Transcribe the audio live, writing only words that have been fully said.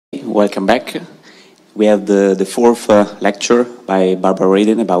Welcome back. We have the fourth lecture by Barbara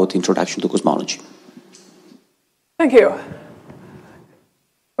Ryden about Introduction to Cosmology. Thank you.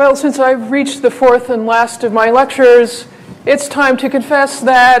 Well, since I've reached the fourth and last of my lectures, it's time to confess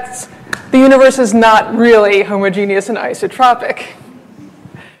that the universe is not really homogeneous and isotropic.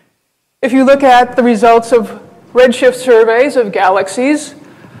 If you look at the results of redshift surveys of galaxies,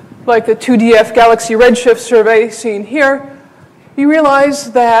 like the 2DF Galaxy Redshift Survey seen here, you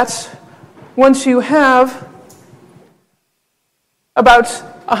realize that once you have about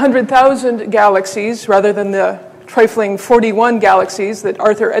 100,000 galaxies, rather than the trifling 41 galaxies that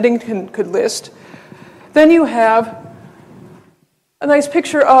Arthur Eddington could list, then you have a nice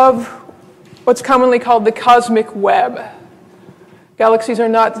picture of what's commonly called the cosmic web. Galaxies are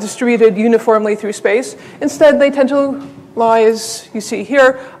not distributed uniformly through space. Instead, they tend to lie, as you see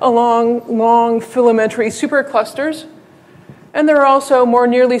here, along long filamentary superclusters. And there are also more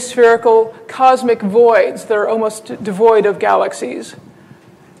nearly spherical cosmic voids that are almost devoid of galaxies.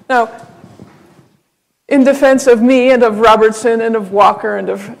 Now, in defense of me and of Robertson and of Walker and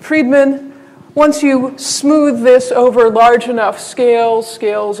of Friedman, once you smooth this over large enough scales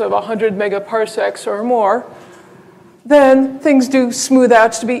of 100 megaparsecs or more, then things do smooth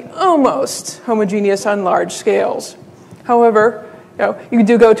out to be almost homogeneous on large scales. However, you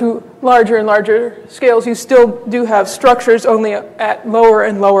do go to larger and larger scales, you still do have structures only at lower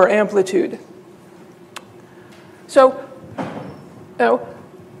and lower amplitude. So,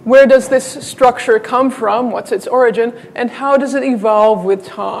 where does this structure come from? What's its origin? And how does it evolve with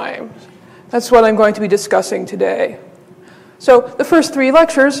time? That's what I'm going to be discussing today. So, the first three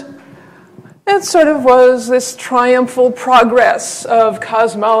lectures, it sort of was this triumphal progress of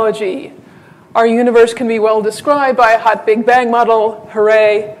cosmology. Our universe can be well described by a hot Big Bang model,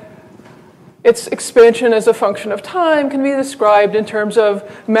 hooray. Its expansion as a function of time can be described in terms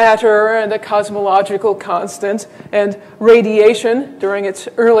of matter and a cosmological constant and radiation during its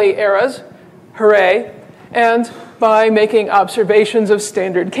early eras, hooray. And by making observations of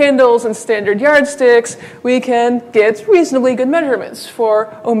standard candles and standard yardsticks, we can get reasonably good measurements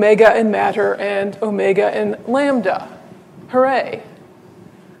for omega in matter and omega in lambda, hooray.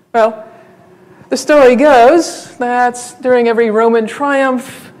 Well, the story goes that during every Roman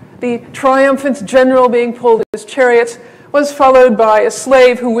triumph, the triumphant general being pulled in his chariot was followed by a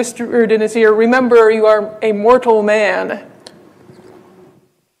slave who whispered in his ear, "Remember, you are a mortal man."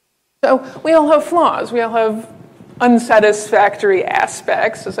 So we all have flaws. We all have unsatisfactory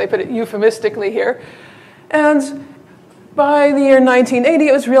aspects, as I put it euphemistically here. And by the year 1980,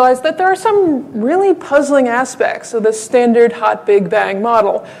 it was realized that there are some really puzzling aspects of the standard hot Big Bang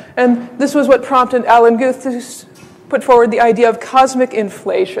model. And this was what prompted Alan Guth to put forward the idea of cosmic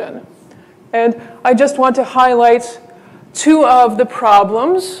inflation. And I just want to highlight two of the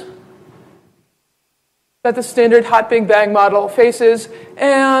problems that the standard hot Big Bang model faces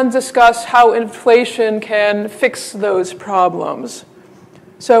and discuss how inflation can fix those problems.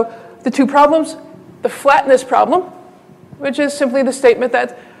 So the two problems, the flatness problem, which is simply the statement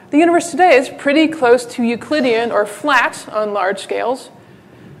that the universe today is pretty close to Euclidean or flat on large scales.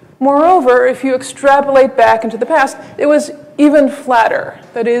 Moreover, if you extrapolate back into the past, it was even flatter.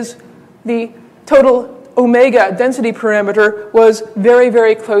 That is, the total omega density parameter was very,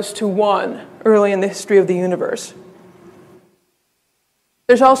 very close to 1 early in the history of the universe.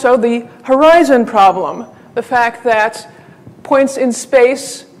 There's also the horizon problem, the fact that points in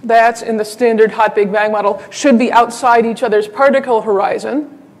space that in the standard hot Big Bang model should be outside each other's particle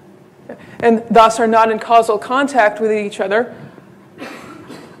horizon and thus are not in causal contact with each other.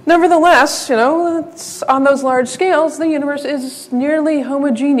 Nevertheless, it's on those large scales, the universe is nearly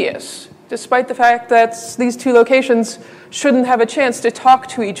homogeneous, despite the fact that these two locations shouldn't have a chance to talk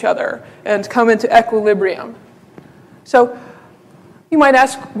to each other and come into equilibrium. So you might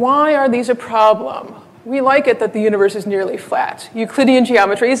ask, why are these a problem? We like it that the universe is nearly flat. Euclidean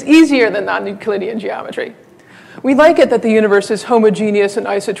geometry is easier than non-Euclidean geometry. We like it that the universe is homogeneous and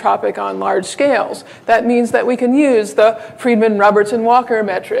isotropic on large scales. That means that we can use the Friedman-Robertson-Walker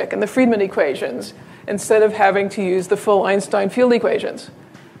metric and the Friedman equations instead of having to use the full Einstein field equations.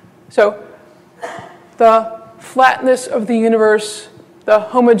 So the flatness of the universe, the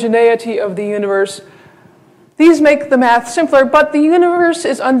homogeneity of the universe, these make the math simpler, but the universe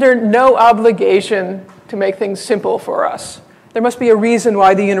is under no obligation to make things simple for us. There must be a reason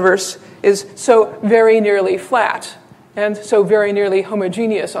why the universe is so very nearly flat and so very nearly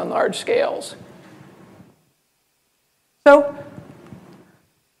homogeneous on large scales. So,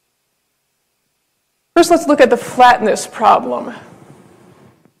 first let's look at the flatness problem.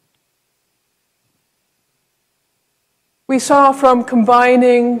 We saw from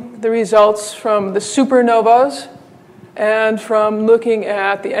combining the results from the supernovas and from looking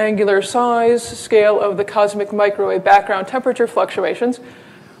at the angular size scale of the cosmic microwave background temperature fluctuations,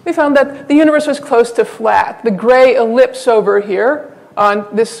 we found that the universe was close to flat. The gray ellipse over here on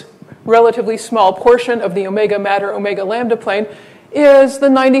this relatively small portion of the omega matter, omega lambda plane is the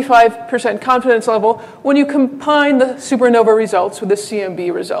 95% confidence level when you combine the supernova results with the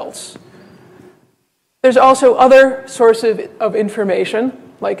CMB results. There's also other sources of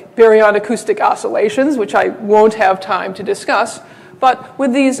information, like baryon acoustic oscillations, which I won't have time to discuss. But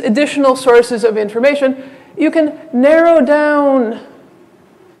with these additional sources of information, you can narrow down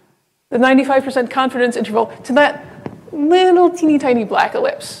the 95% confidence interval to that little teeny tiny black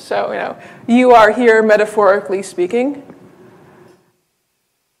ellipse. So, you are here, metaphorically speaking.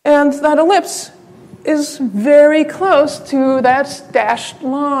 And that ellipse is very close to that dashed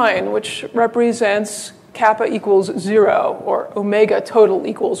line, which represents kappa equals 0, or omega total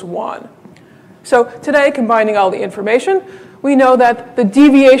equals 1. So today, combining all the information, we know that the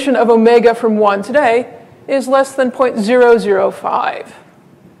deviation of omega from 1 today is less than 0.005,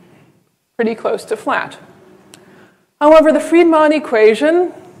 pretty close to flat. However, the Friedmann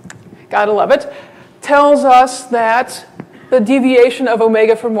equation, gotta love it, tells us that the deviation of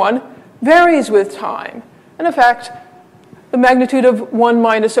omega from 1 varies with time. And in fact, the magnitude of 1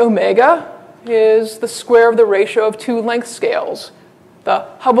 minus omega is the square of the ratio of two length scales, the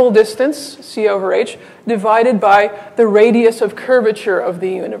Hubble distance, c over h, divided by the radius of curvature of the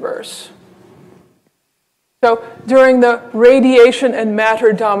universe. So during the radiation and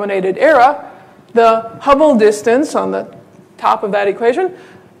matter-dominated era, the Hubble distance on the top of that equation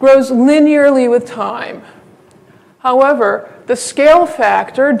grows linearly with time. However, the scale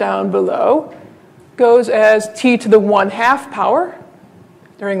factor down below goes as t to the 1/2 power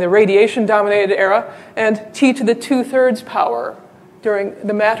during the radiation-dominated era and t to the 2/3 power during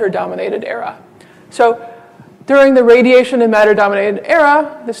the matter-dominated era. So during the radiation and matter-dominated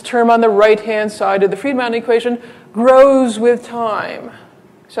era, this term on the right-hand side of the Friedmann equation grows with time.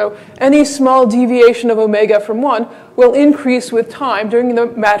 So any small deviation of omega from 1 will increase with time during the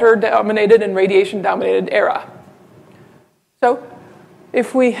matter-dominated and radiation-dominated era. So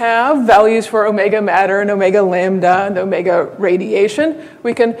if we have values for omega matter and omega lambda and omega radiation,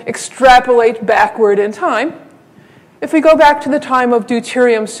 we can extrapolate backward in time. If we go back to the time of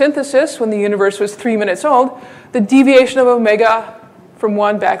deuterium synthesis, when the universe was 3 minutes old, the deviation of omega from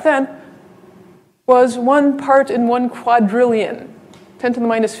 1 back then was 1 part in 1 quadrillion, 10 to the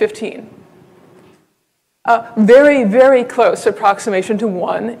minus 15. A very, very close approximation to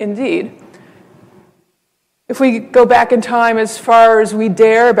 1 indeed. If we go back in time as far as we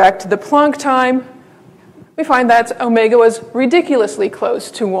dare, back to the Planck time, we find that omega was ridiculously close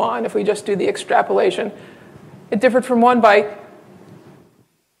to 1 if we just do the extrapolation. It differed from 1 by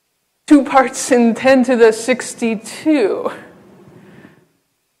 2 parts in 10 to the 62.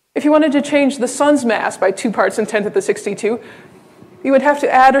 If you wanted to change the sun's mass by 2 parts in 10 to the 62, you would have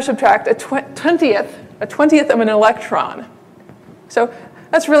to add or subtract a 20th of an electron. So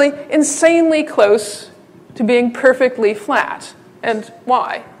that's really insanely close to being perfectly flat. And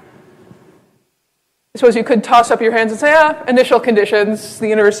why? I suppose you could toss up your hands and say, initial conditions, the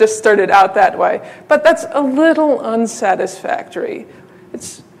universe just started out that way. But that's a little unsatisfactory.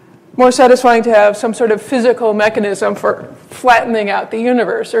 It's more satisfying to have some sort of physical mechanism for flattening out the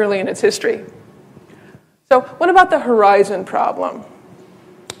universe early in its history. So what about the horizon problem?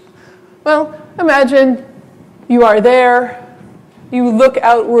 Well, imagine you are there. You look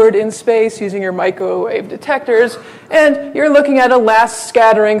outward in space using your microwave detectors, and you're looking at a last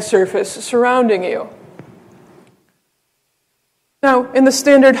scattering surface surrounding you. Now, in the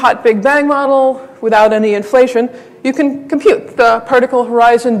standard hot Big Bang model, without any inflation, you can compute the particle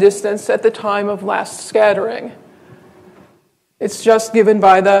horizon distance at the time of last scattering. It's just given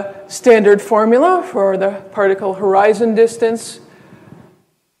by the standard formula for the particle horizon distance.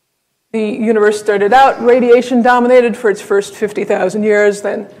 The universe started out radiation-dominated for its first 50,000 years,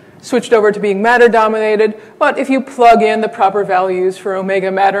 then switched over to being matter-dominated. But if you plug in the proper values for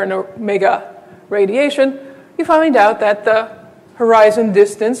omega matter and omega radiation, you find out that the horizon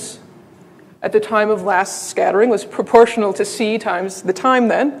distance at the time of last scattering was proportional to c times the time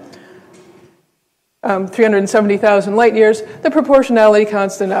then, 370,000 light years. The proportionality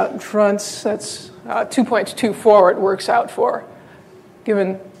constant out in front, that's 2.24 it works out for,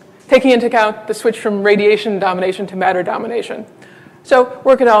 taking into account the switch from radiation domination to matter domination. So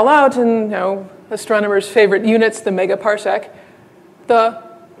work it all out, and astronomers' favorite units, the megaparsec. The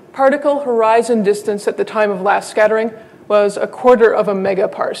particle horizon distance at the time of last scattering was 1/4 of a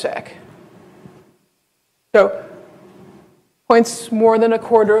megaparsec. So points more than a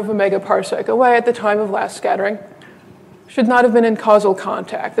quarter of a megaparsec away at the time of last scattering should not have been in causal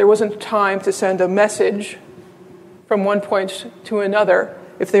contact. There wasn't time to send a message from one point to another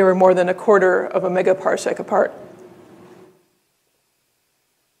if they were more than a quarter of a megaparsec apart.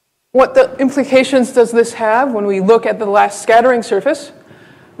 What the implications does this have when we look at the last scattering surface?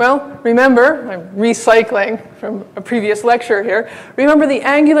 Well, remember, I'm recycling from a previous lecture here. Remember the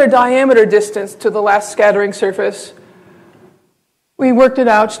angular diameter distance to the last scattering surface. We worked it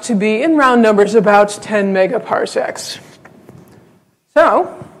out to be, in round numbers, about 10 megaparsecs.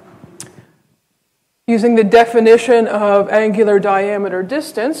 So, using the definition of angular diameter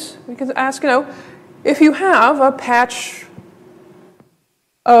distance, we can ask, if you have a patch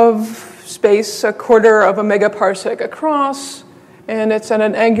of space a quarter of a megaparsec across, and it's at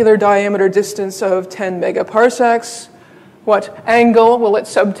an angular diameter distance of 10 megaparsecs, what angle will it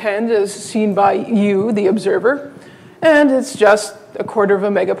subtend as seen by you, the observer? And it's just a quarter of a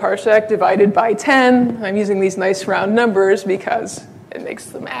megaparsec divided by 10. I'm using these nice round numbers because it makes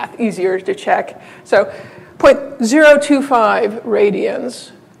the math easier to check. So 0.025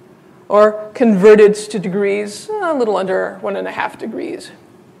 radians, or converted to degrees, a little under 1.5 degrees.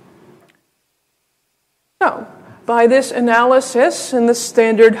 So by this analysis in the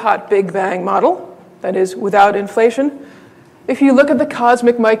standard hot Big Bang model, that is without inflation, if you look at the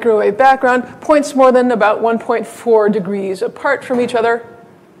cosmic microwave background, points more than about 1.4 degrees apart from each other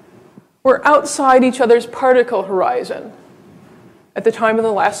were outside each other's particle horizon at the time of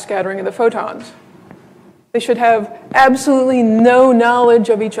the last scattering of the photons. They should have absolutely no knowledge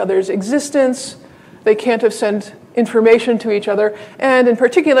of each other's existence. They can't have sent information to each other. And in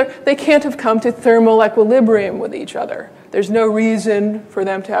particular, they can't have come to thermal equilibrium with each other. There's no reason for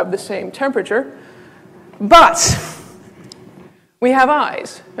them to have the same temperature. But we have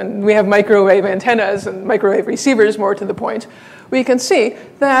eyes, and we have microwave antennas and microwave receivers, more to the point. We can see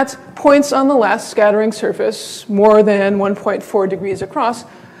that points on the last scattering surface, more than 1.4 degrees across,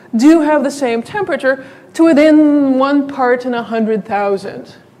 do have the same temperature to within 1 part in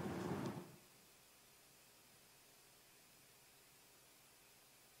 100,000.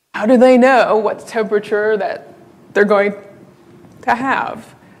 How do they know what temperature that they're going to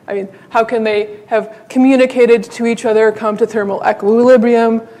have? I mean, how can they have communicated to each other, come to thermal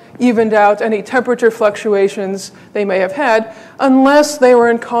equilibrium, evened out any temperature fluctuations they may have had, unless they were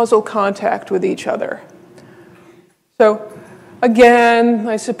in causal contact with each other? So, again,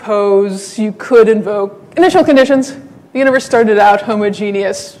 I suppose you could invoke initial conditions. The universe started out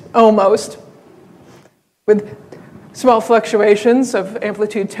homogeneous, almost, with small fluctuations of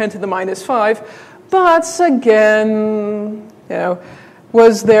amplitude 10 to the minus 5. But again,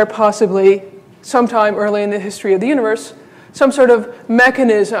 was there possibly, sometime early in the history of the universe, some sort of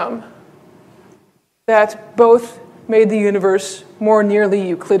mechanism that both made the universe more nearly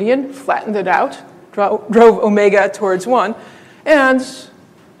Euclidean, flattened it out, drove omega towards 1, and it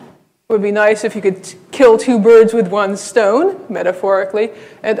would be nice if you could kill 2 birds with 1 stone, metaphorically,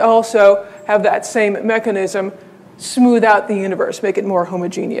 and also have that same mechanism smooth out the universe, make it more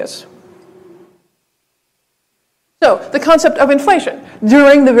homogeneous. So, the concept of inflation.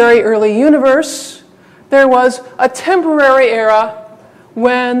 During the very early universe, there was a temporary era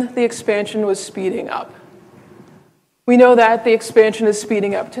when the expansion was speeding up. We know that the expansion is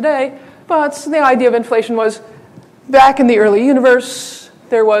speeding up today, but the idea of inflation was back in the early universe,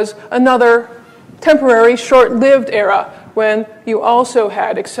 there was another temporary, short-lived era when you also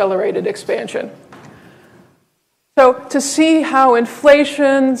had accelerated expansion. So to see how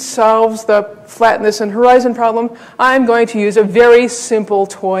inflation solves the flatness and horizon problem, I'm going to use a very simple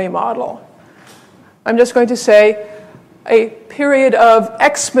toy model. I'm just going to say a period of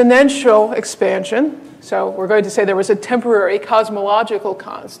exponential expansion. So we're going to say there was a temporary cosmological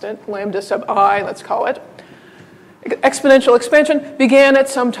constant, lambda sub I, let's call it. Exponential expansion began at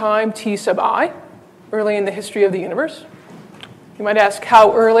some time t sub I, early in the history of the universe. You might ask,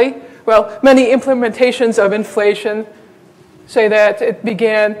 how early? Well, many implementations of inflation say that it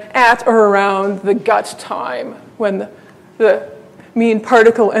began at or around the gut time, when the mean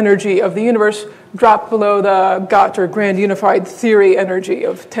particle energy of the universe dropped below the gut, or grand unified theory energy,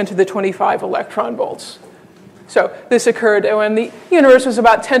 of 10 to the 25 electron volts. So this occurred when the universe was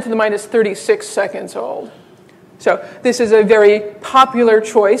about 10 to the minus 36 seconds old. So this is a very popular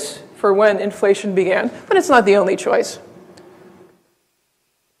choice for when inflation began, but it's not the only choice.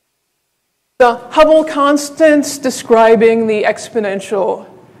 The Hubble constants describing the exponential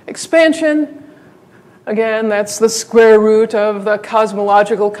expansion. Again, that's the square root of the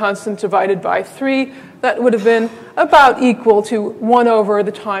cosmological constant divided by 3. That would have been about equal to 1 over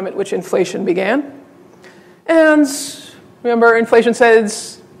the time at which inflation began. And Remember, inflation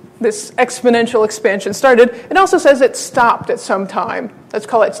says this exponential expansion started. It also says it stopped at some time. Let's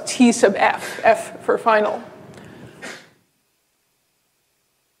call it T sub f, f for final.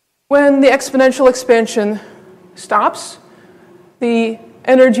 When the exponential expansion stops, the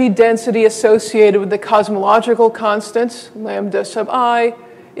energy density associated with the cosmological constant, lambda sub I,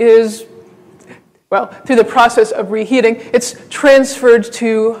 is, well, through the process of reheating, it's transferred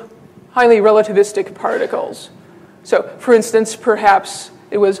to highly relativistic particles. So, for instance, perhaps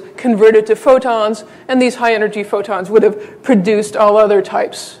it was converted to photons, and these high-energy photons would have produced all other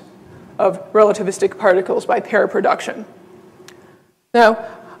types of relativistic particles by pair production. Now,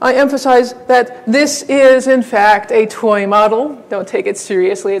 I emphasize that this is, in fact, a toy model. Don't take it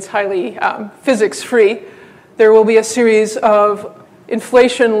seriously. It's highly physics-free. There will be a series of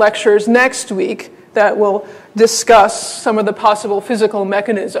inflation lectures next week that will discuss some of the possible physical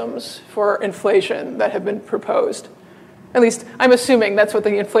mechanisms for inflation that have been proposed. At least, I'm assuming that's what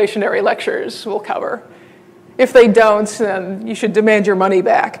the inflationary lectures will cover. If they don't, then you should demand your money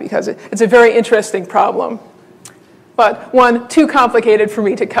back, because it's a very interesting problem, but one too complicated for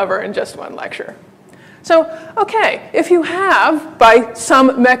me to cover in just one lecture. So, okay, if you have, by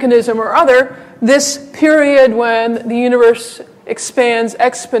some mechanism or other, this period when the universe expands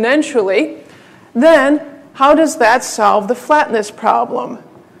exponentially, then how does that solve the flatness problem?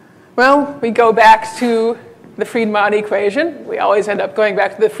 Well, we go back to the Friedmann equation. We always end up going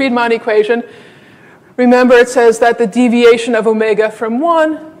back to the Friedmann equation. Remember, it says that the deviation of omega from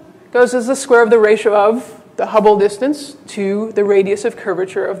 1 goes as the square of the ratio of the Hubble distance to the radius of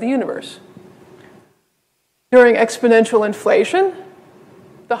curvature of the universe. During exponential inflation,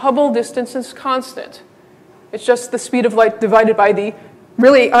 the Hubble distance is constant. It's just the speed of light divided by the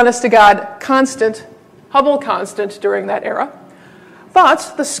really, honest-to-God, constant, Hubble constant during that era.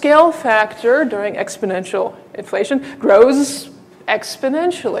 But the scale factor during exponential inflation grows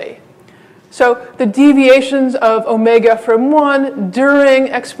exponentially. So the deviations of omega from 1 during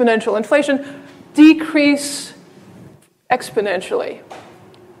exponential inflation decrease exponentially.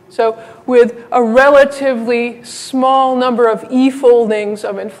 So with a relatively small number of e-foldings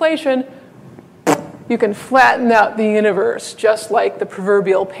of inflation, you can flatten out the universe just like the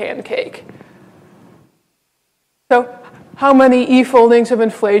proverbial pancake. So how many e-foldings of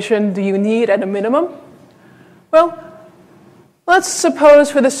inflation do you need at a minimum? Well, let's suppose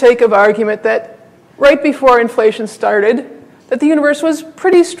for the sake of argument that right before inflation started, that the universe was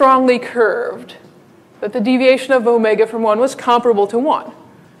pretty strongly curved, that the deviation of omega from 1 was comparable to 1. It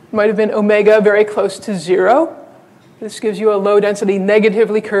might have been omega very close to 0. This gives you a low-density,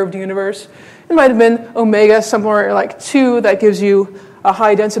 negatively curved universe. It might have been omega somewhere like 2. That gives you a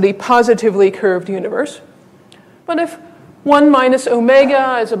high-density, positively curved universe. But if 1 minus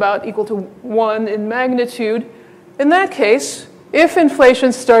omega is about equal to 1 in magnitude, in that case, if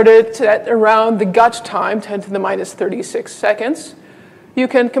inflation started at around the gut time, 10 to the minus 36 seconds, you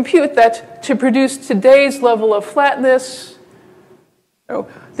can compute that to produce today's level of flatness,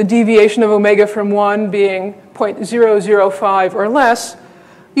 the deviation of omega from 1 being 0.005 or less,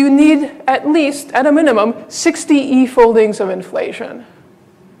 you need at least, at a minimum, 60 e-foldings of inflation.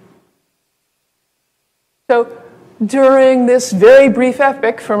 So during this very brief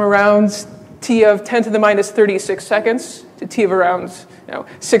epoch from around t of 10 to the minus 36 seconds to t of around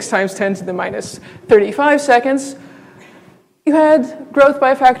 6 times 10 to the minus 35 seconds, you had growth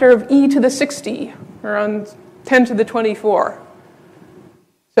by a factor of e to the 60, around 10 to the 24.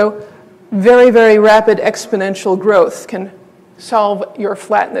 So very, very rapid exponential growth can solve your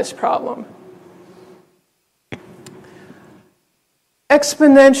flatness problem.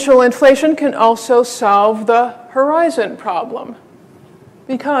 Exponential inflation can also solve the horizon problem,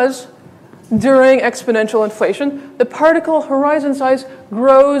 because during exponential inflation, the particle horizon size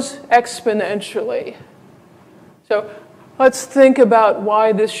grows exponentially. So let's think about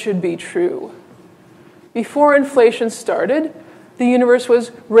why this should be true. Before inflation started, the universe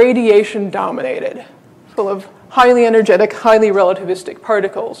was radiation dominated, full of highly energetic, highly relativistic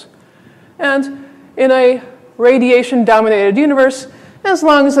particles. And in a radiation dominated universe, as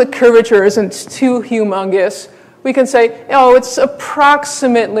long as the curvature isn't too humongous, we can say, oh, it's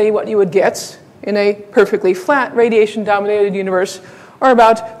approximately what you would get in a perfectly flat radiation-dominated universe, or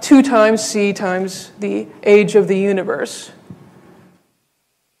about 2 times c times the age of the universe.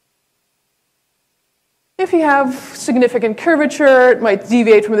 If you have significant curvature, it might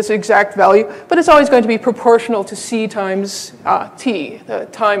deviate from this exact value, but it's always going to be proportional to c times t, the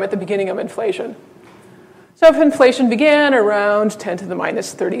time at the beginning of inflation. So if inflation began around 10 to the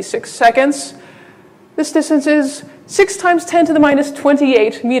minus 36 seconds, this distance is 6 times 10 to the minus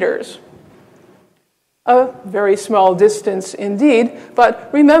 28 meters. a very small distance indeed. But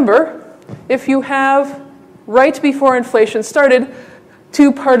remember, if you have, right before inflation started,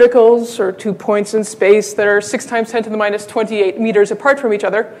 two particles or 2 points in space that are 6 times 10 to the minus 28 meters apart from each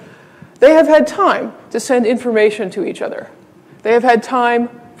other, they have had time to send information to each other. They have had time,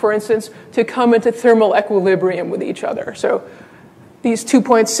 for instance, to come into thermal equilibrium with each other. So these 2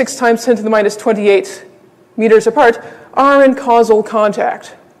 points, 6 times 10 to the minus 28 meters apart, are in causal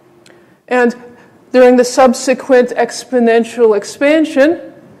contact. And during the subsequent exponential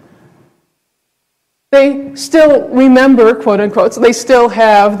expansion, they still remember, quote unquote, so they still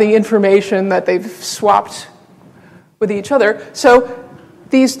have the information that they've swapped with each other. So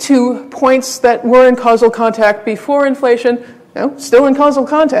these 2 points that were in causal contact before inflation, still in causal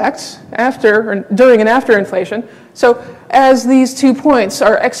contact after, or during and after inflation. So as these 2 points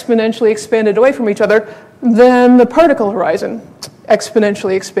are exponentially expanded away from each other, then the particle horizon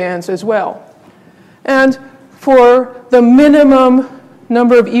exponentially expands as well. And for the minimum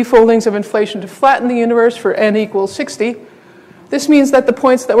number of e-foldings of inflation to flatten the universe for n equals 60, this means that the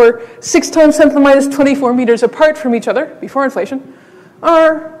points that were 6 times 10 to the minus 24 meters apart from each other before inflation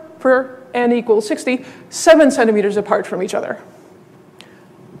are, for n equals 60, 7 centimeters apart from each other,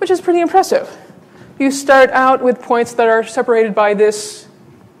 which is pretty impressive. You start out with points that are separated by this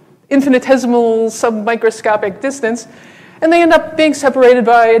infinitesimal submicroscopic distance, and they end up being separated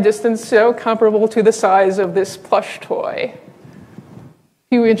by a distance comparable to the size of this plush toy, a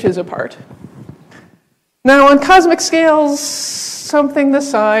few inches apart. Now, on cosmic scales, something the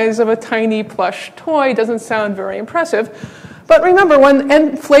size of a tiny plush toy doesn't sound very impressive. But remember, when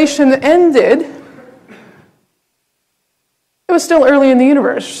inflation ended, it was still early in the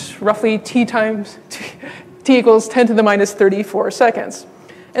universe, roughly t equals 10 to the minus 34 seconds.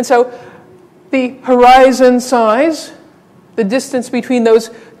 And so the horizon size, the distance between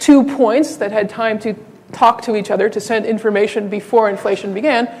those 2 points that had time to talk to each other, to send information before inflation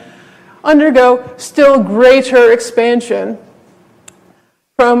began, undergo still greater expansion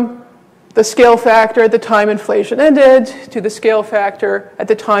from the scale factor at the time inflation ended to the scale factor at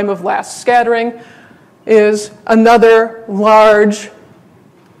the time of last scattering is another large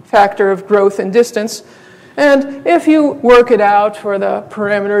factor of growth in distance. And if you work it out for the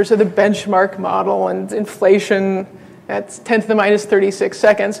parameters of the benchmark model and inflation at 10 to the minus 36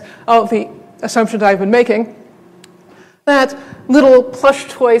 seconds, all the assumptions I've been making, that little plush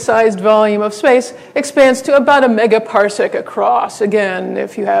toy-sized volume of space expands to about a megaparsec across, again,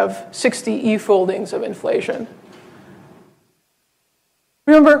 if you have 60 e-foldings of inflation.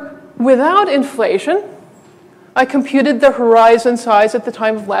 Remember, without inflation, I computed the horizon size at the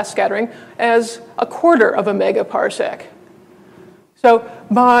time of last scattering as a quarter of a megaparsec. So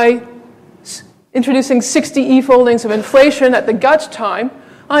by introducing 60 e-foldings of inflation at the gut time,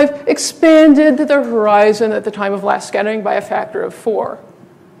 I've expanded the horizon at the time of last scattering by a factor of 4,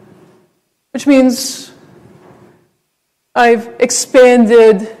 which means I've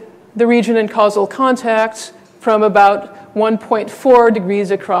expanded the region in causal contact from about 1.4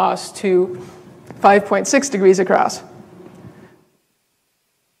 degrees across to 5.6 degrees across,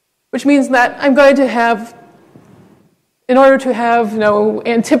 which means that I'm going to have, in order to have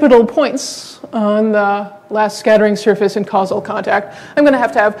antipodal points on the last scattering surface in causal contact, I'm going to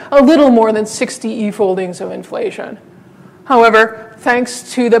have a little more than 60 e-foldings of inflation. However,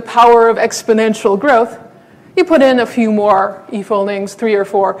 thanks to the power of exponential growth, you put in a few more e-foldings, 3 or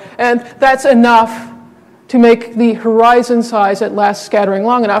 4, and that's enough to make the horizon size at last scattering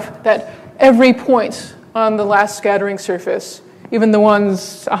long enough that every point on the last scattering surface, even the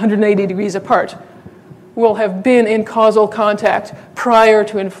ones 180 degrees apart, will have been in causal contact prior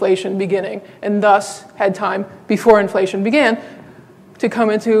to inflation beginning, and thus had time before inflation began to come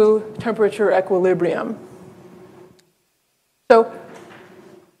into temperature equilibrium. So,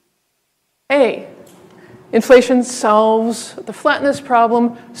 A, inflation solves the flatness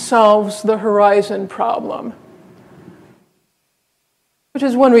problem, solves the horizon problem, which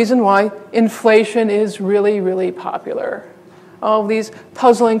is one reason why inflation is really, really popular. All of these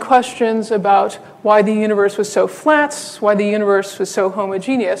puzzling questions about why the universe was so flat, why the universe was so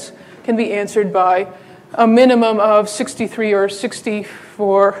homogeneous, can be answered by a minimum of 63 or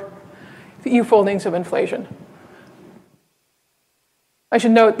 64 e-foldings of inflation. I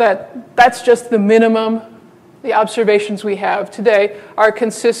should note that that's just the minimum. The observations we have today are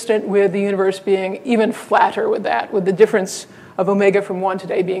consistent with the universe being even flatter with that, with the difference of omega from 1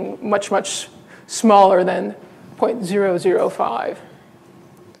 today being much, much smaller than 0.005.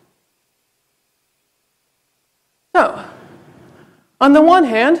 So, on the one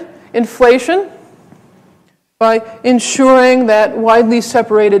hand, inflation, by ensuring that widely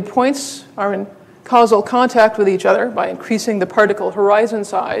separated points are in causal contact with each other by increasing the particle horizon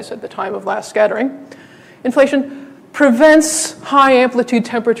size at the time of last scattering, inflation prevents high amplitude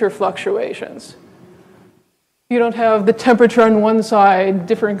temperature fluctuations. You don't have the temperature on one side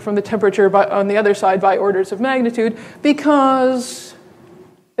differing from the temperature on the other side by orders of magnitude because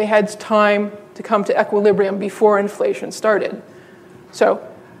they had time to come to equilibrium before inflation started. So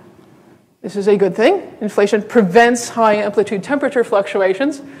this is a good thing. Inflation prevents high amplitude temperature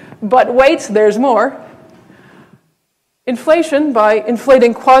fluctuations. But wait, there's more. Inflation, by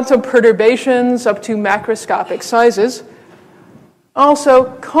inflating quantum perturbations up to macroscopic sizes,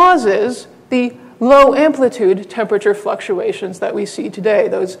 also causes the low amplitude temperature fluctuations that we see today,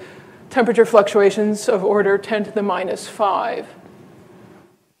 those temperature fluctuations of order 10 to the minus 5.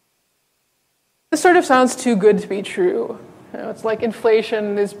 This sort of sounds too good to be true. It's like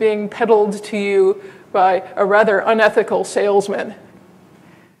inflation is being peddled to you by a rather unethical salesman.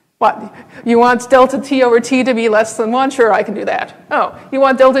 What? You want delta t over t to be less than 1? Sure, I can do that. Oh, you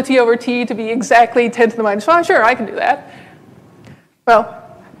want delta t over t to be exactly 10 to the minus 5? Sure, I can do that.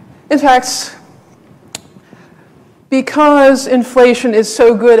 Well, in fact, because inflation is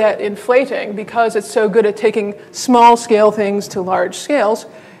so good at inflating, because it's so good at taking small scale things to large scales,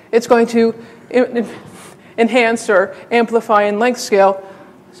 it's going to enhance or amplify in length scale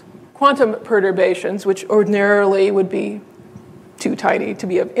quantum perturbations, which ordinarily would be too tiny to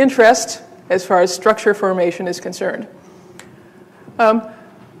be of interest as far as structure formation is concerned.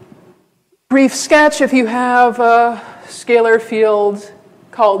 Brief sketch, if you have a scalar field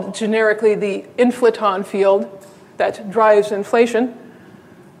called generically the inflaton field that drives inflation,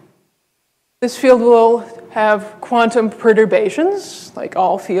 this field will have quantum perturbations, like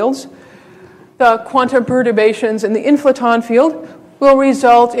all fields. The quantum perturbations in the inflaton field will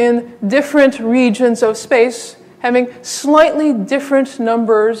result in different regions of space having slightly different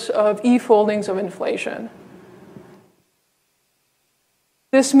numbers of e-foldings of inflation.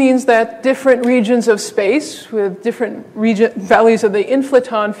 This means that different regions of space with different values of the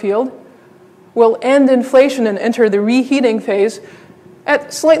inflaton field will end inflation and enter the reheating phase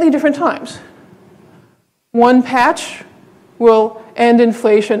at slightly different times. One patch will end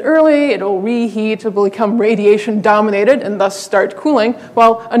inflation early, it will reheat, it will become radiation dominated and thus start cooling,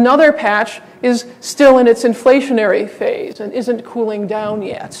 while another patch is still in its inflationary phase and isn't cooling down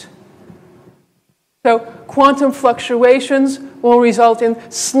yet. So quantum fluctuations will result in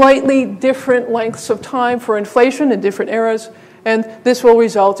slightly different lengths of time for inflation in different eras, and this will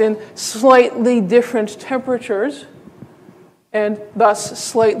result in slightly different temperatures and thus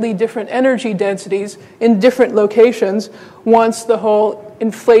slightly different energy densities in different locations once the whole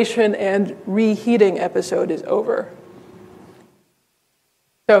inflation and reheating episode is over.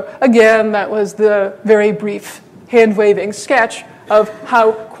 So again, that was the very brief hand-waving sketch of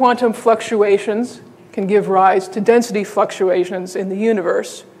how quantum fluctuations can give rise to density fluctuations in the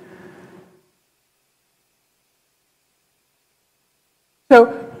universe.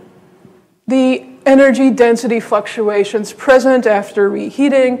 So the energy density fluctuations present after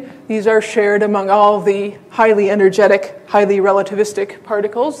reheating, these are shared among all of the highly energetic, highly relativistic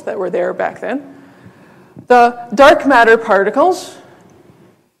particles that were there back then. The dark matter particles,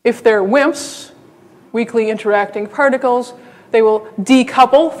 if they're WIMPs, weakly interacting particles, they will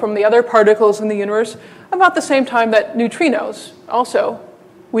decouple from the other particles in the universe about the same time that neutrinos, also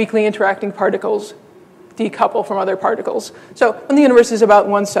weakly interacting particles, decouple from other particles. So when the universe is about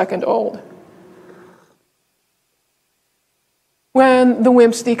 1 second old. When the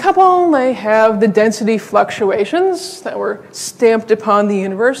WIMPs decouple, they have the density fluctuations that were stamped upon the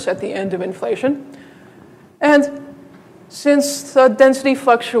universe at the end of inflation. And since the density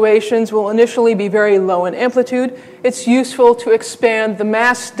fluctuations will initially be very low in amplitude, it's useful to expand the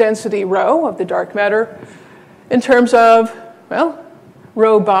mass density rho of the dark matter in terms of, well,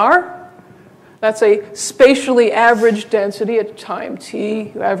 rho bar. That's a spatially averaged density at time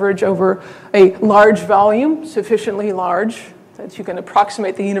t. You average over a large volume, sufficiently large that you can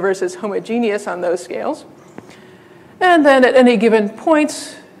approximate the universe as homogeneous on those scales. And then at any given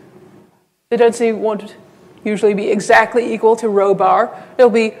point, the density won't usually be exactly equal to rho bar. It'll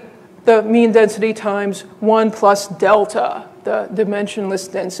be the mean density times 1 plus delta, the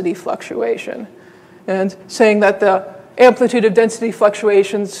dimensionless density fluctuation. And saying that the amplitude of density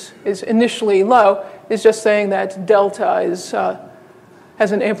fluctuations is initially low is just saying that delta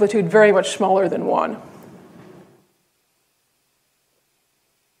has an amplitude very much smaller than 1.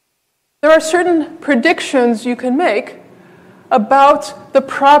 There are certain predictions you can make about the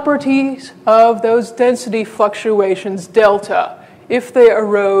properties of those density fluctuations, delta, if they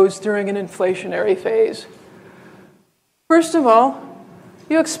arose during an inflationary phase. First of all,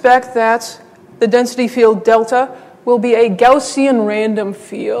 you expect that the density field delta will be a Gaussian random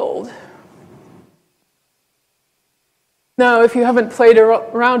field. Now, if you haven't played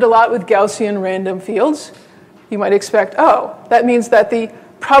around a lot with Gaussian random fields, you might expect, oh, that means that the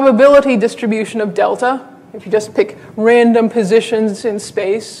probability distribution of delta, if you just pick random positions in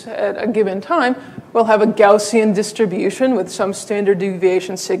space at a given time, will have a Gaussian distribution with some standard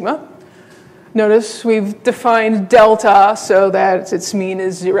deviation sigma. Notice we've defined delta so that its mean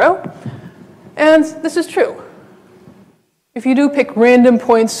is 0. And this is true. If you do pick random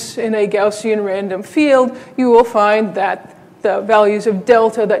points in a Gaussian random field, you will find that the values of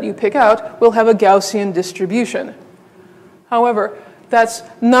delta that you pick out will have a Gaussian distribution. However, that's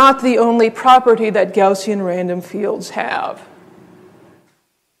not the only property that Gaussian random fields have.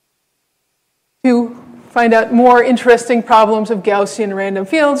 To find out more interesting problems of Gaussian random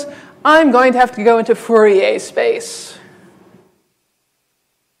fields, I'm going to have to go into Fourier space.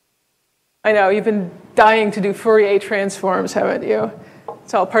 I know, you've been dying to do Fourier transforms, haven't you?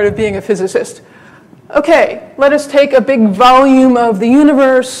 It's all part of being a physicist. Okay, let us take a big volume of the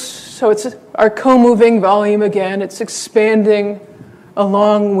universe. So it's our co-moving volume again. It's expanding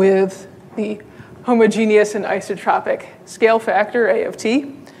along with the homogeneous and isotropic scale factor, A of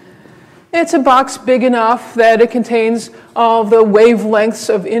t. It's a box big enough that it contains all the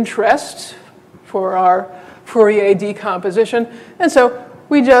wavelengths of interest for our Fourier decomposition. And so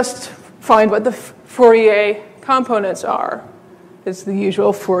we just find what the Fourier components are. It's the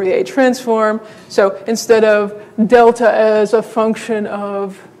usual Fourier transform. So instead of delta as a function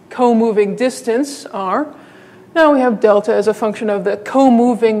of co-moving distance, r, now we have delta as a function of the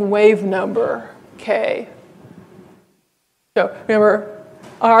co-moving wave number, k. So remember,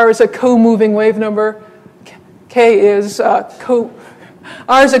 r is a co-moving wave number, k is r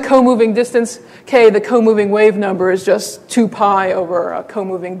is a co-moving distance, k, the co-moving wave number, is just 2 pi over a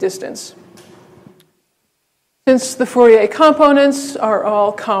co-moving distance. Since the Fourier components are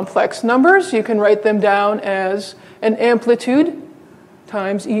all complex numbers, you can write them down as an amplitude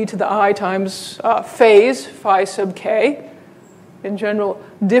times e to the I times phase, phi sub k, in general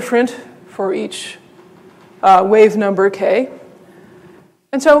different for each wave number k.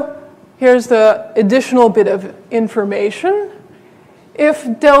 And so here's the additional bit of information.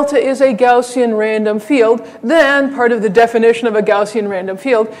 If delta is a Gaussian random field, then part of the definition of a Gaussian random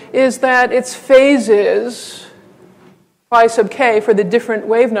field is that its phases, phi sub k, for the different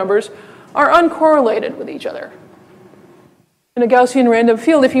wave numbers, are uncorrelated with each other. In a Gaussian random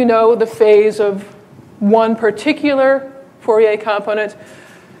field, if you know the phase of one particular Fourier component,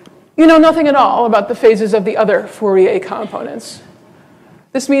 you know nothing at all about the phases of the other Fourier components.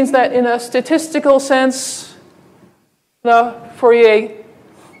 This means that in a statistical sense, the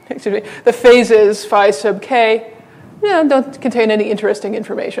phases phi sub k don't contain any interesting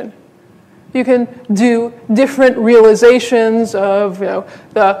information. You can do different realizations of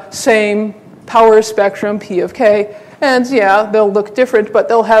the same power spectrum, P of k, and they'll look different, but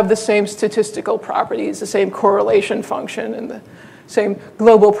they'll have the same statistical properties, the same correlation function, and the same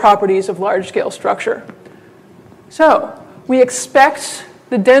global properties of large-scale structure. So we expect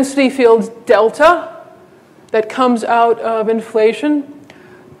the density field delta that comes out of inflation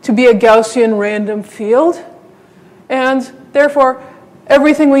to be a Gaussian random field, and therefore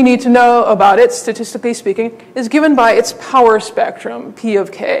everything we need to know about it, statistically speaking, is given by its power spectrum, P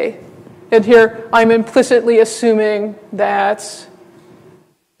of k. And here I'm implicitly assuming that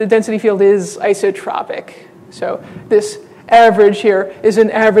the density field is isotropic. So this average here is an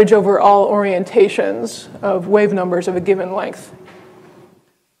average over all orientations of wave numbers of a given length.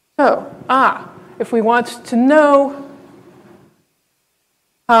 So, if we want to know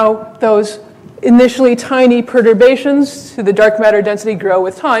how those initially tiny perturbations to the dark matter density grow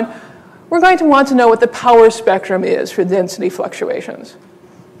with time, we're going to want to know what the power spectrum is for density fluctuations.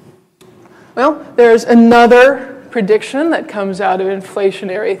 Well, there's another prediction that comes out of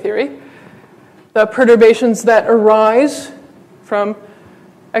inflationary theory. The perturbations that arise from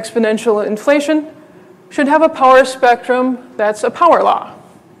exponential inflation should have a power spectrum that's a power law.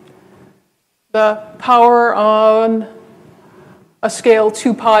 The power on a scale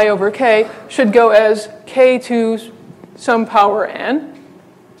 2 pi over k should go as k to some power n.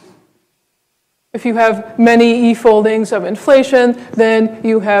 If you have many e-foldings of inflation, then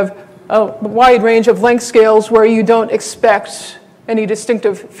you have a wide range of length scales where you don't expect any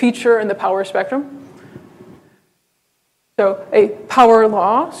distinctive feature in the power spectrum. So a power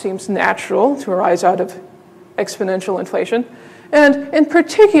law seems natural to arise out of exponential inflation. And in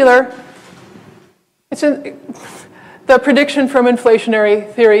particular, the prediction from inflationary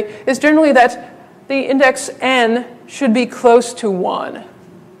theory is generally that the index n should be close to 1.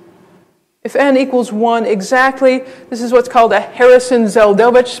 If n equals 1 exactly, this is what's called a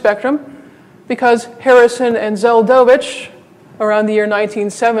Harrison-Zeldovich spectrum, because Harrison and Zeldovich, around the year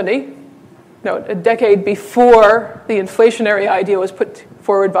 1970, a decade before the inflationary idea was put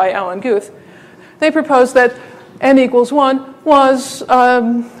forward by Alan Guth, they proposed that n equals 1 was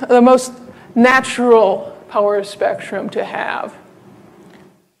the most natural power spectrum to have.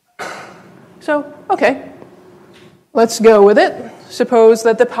 So, okay, let's go with it. Suppose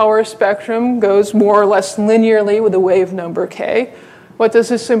that the power spectrum goes more or less linearly with a wave number k. What does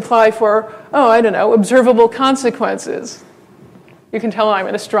this imply for, I don't know, observable consequences? You can tell I'm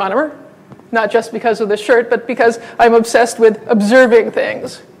an astronomer, not just because of the shirt, but because I'm obsessed with observing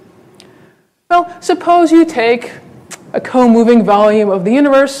things. Well, suppose you take a co-moving volume of the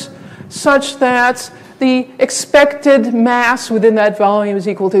universe such that the expected mass within that volume is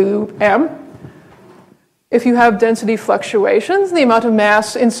equal to m. If you have density fluctuations, the amount of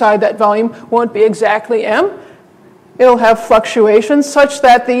mass inside that volume won't be exactly m. It'll have fluctuations such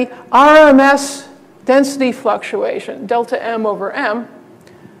that the RMS density fluctuation, delta m over m,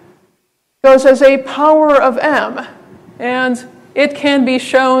 goes as a power of m. And it can be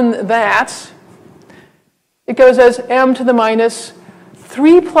shown that it goes as m to the minus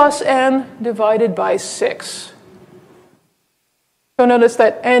 3 plus n divided by 6. So notice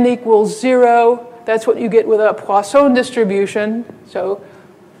that n equals 0. That's what you get with a Poisson distribution. So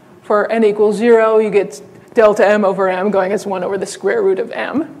for n equals 0, you get delta m over m going as 1 over the square root of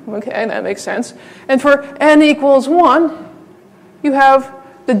m. Okay, that makes sense. And for n equals 1, you have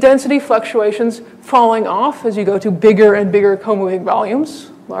the density fluctuations falling off as you go to bigger and bigger co-moving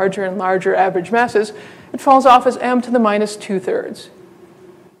volumes, larger and larger average masses. It falls off as m to the minus 2/3.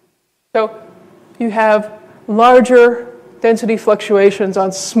 So you have larger density fluctuations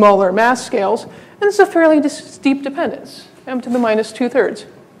on smaller mass scales, and it's a fairly steep dependence, m to the minus 2/3.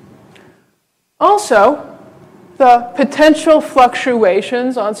 Also, the potential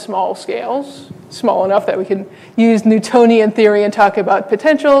fluctuations on small scales, small enough that we can use Newtonian theory and talk about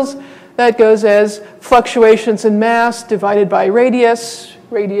potentials, that goes as fluctuations in mass divided by radius.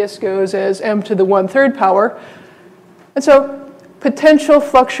 Radius goes as m to the 1/3 power. And so potential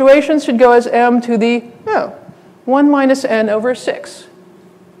fluctuations should go as m to the 1 minus n over 6.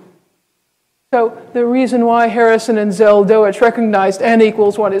 So the reason why Harrison and Zeldovich recognized n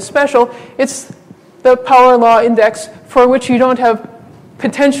equals 1 is special, it's the power law index for which you don't have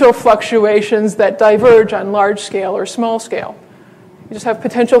potential fluctuations that diverge on large scale or small scale. You just have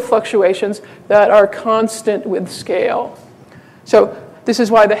potential fluctuations that are constant with scale. So this is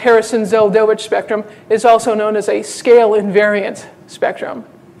why the Harrison-Zeldovich spectrum is also known as a scale invariant spectrum.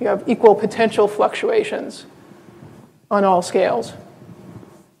 You have equal potential fluctuations on all scales.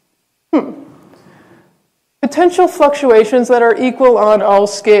 Potential fluctuations that are equal on all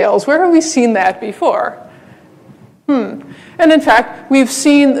scales. Where have we seen that before? And in fact, we've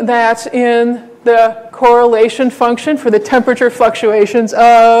seen that in the correlation function for the temperature fluctuations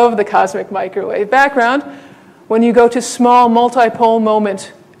of the cosmic microwave background. When you go to small multipole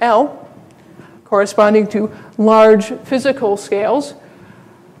moment L, corresponding to large physical scales,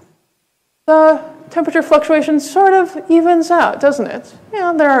 the temperature fluctuation sort of evens out, doesn't it?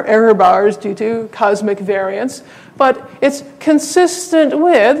 Yeah, there are error bars due to cosmic variance, but it's consistent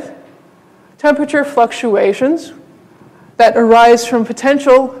with temperature fluctuations that arise from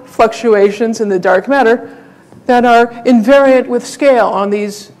potential fluctuations in the dark matter that are invariant with scale on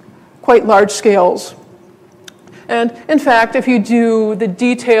these quite large scales. And in fact, if you do the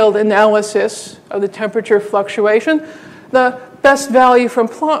detailed analysis of the temperature fluctuation, the best value from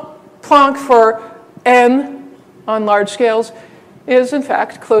Planck for n on large scales is in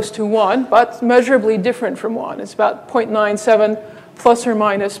fact close to 1, but measurably different from 1. It's about 0.97 plus or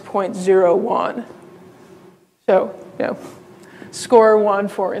minus 0.01. So, score 1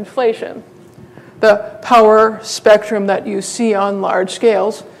 for inflation. The power spectrum that you see on large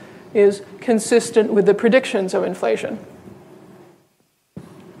scales is consistent with the predictions of inflation.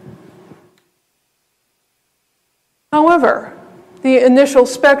 However, the initial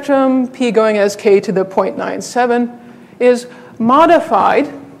spectrum, p going as k to the 0.97, is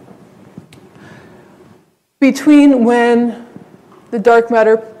modified between when the dark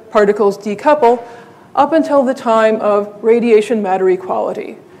matter particles decouple up until the time of radiation matter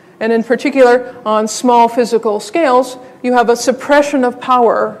equality. And in particular, on small physical scales, you have a suppression of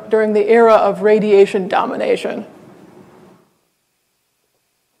power during the era of radiation domination.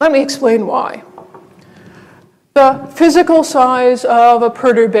 Let me explain why. The physical size of a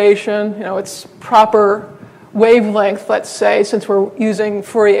perturbation, its proper wavelength, let's say, since we're using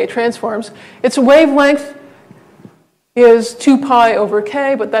Fourier transforms, its wavelength is 2 pi over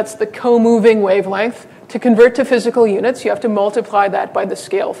k, but that's the co-moving wavelength. To convert to physical units, you have to multiply that by the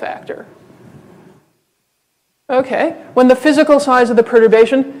scale factor. Okay, when the physical size of the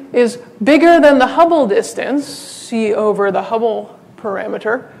perturbation is bigger than the Hubble distance, c over the Hubble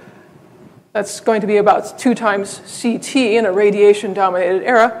parameter, that's going to be about 2 times ct in a radiation-dominated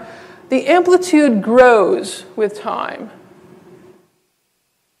era, the amplitude grows with time.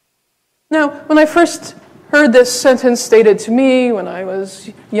 Now, when I first heard this sentence stated to me when I was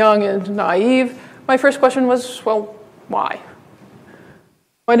young and naive, my first question was, well, why?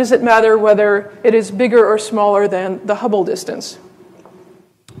 Why does it matter whether it is bigger or smaller than the Hubble distance?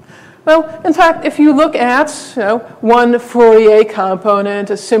 Well, in fact, if you look at one Fourier component,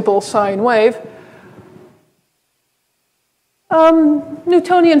 a simple sine wave,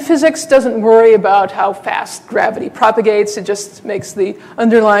 Newtonian physics doesn't worry about how fast gravity propagates. It just makes the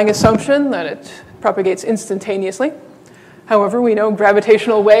underlying assumption that it propagates instantaneously. However, we know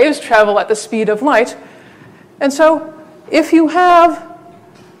gravitational waves travel at the speed of light. And so if you have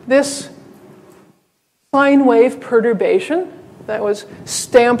this sine wave perturbation that was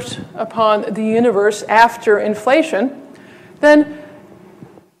stamped upon the universe after inflation, then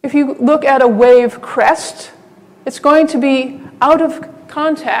if you look at a wave crest, it's going to be out of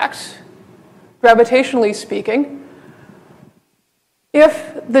contact, gravitationally speaking,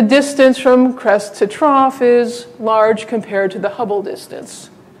 if the distance from crest to trough is large compared to the Hubble distance.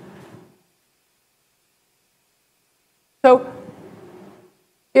 So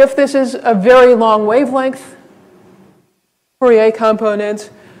if this is a very long wavelength, Fourier component,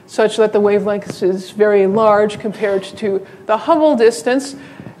 such that the wavelength is very large compared to the Hubble distance,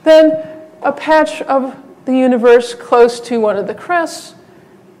 then a patch of the universe close to one of the crests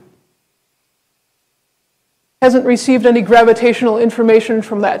hasn't received any gravitational information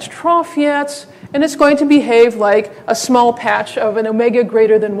from that trough yet, and it's going to behave like a small patch of an omega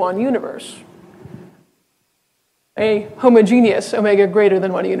greater than 1 universe. A homogeneous omega greater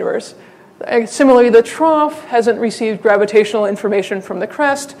than 1 universe. Similarly, the trough hasn't received gravitational information from the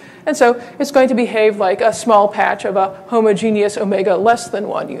crest, and so it's going to behave like a small patch of a homogeneous omega less than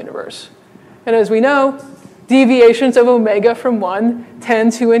 1 universe. And as we know, deviations of omega from 1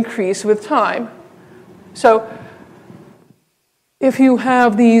 tend to increase with time. So if you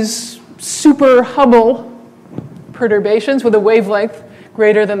have these super Hubble perturbations with a wavelength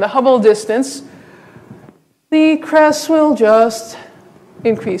greater than the Hubble distance, the crests will just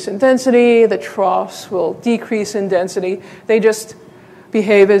increase in density, the troughs will decrease in density. They just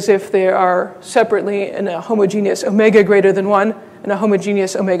behave as if they are separately in a homogeneous omega greater than 1 and a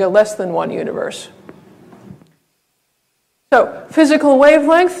homogeneous omega less than 1 universe. So physical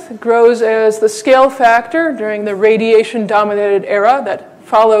wavelength grows as the scale factor during the radiation-dominated era that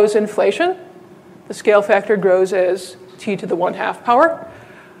follows inflation. The scale factor grows as t to the 1/2 power.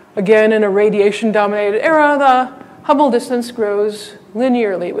 Again, in a radiation-dominated era, the Hubble distance grows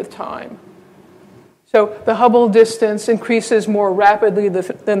linearly with time. So the Hubble distance increases more rapidly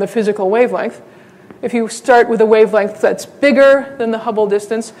than the physical wavelength. If you start with a wavelength that's bigger than the Hubble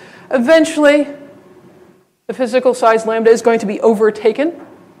distance, eventually the physical size lambda is going to be overtaken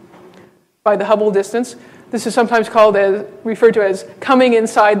by the Hubble distance. This is sometimes referred to as coming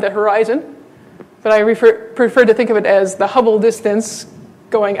inside the horizon, but I prefer to think of it as the Hubble distance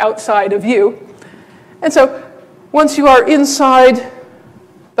going outside of you. And so once you are inside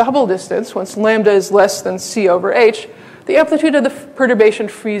the Hubble distance, once lambda is less than c over h, the amplitude of the perturbation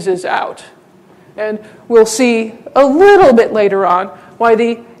freezes out. And we'll see a little bit later on why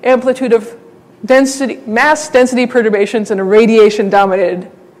the amplitude of mass density perturbations in a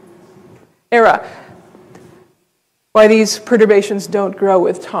radiation-dominated era, why these perturbations don't grow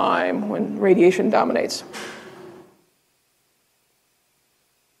with time when radiation dominates.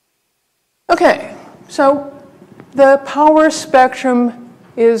 Okay, so the power spectrum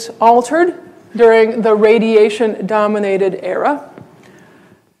is altered during the radiation-dominated era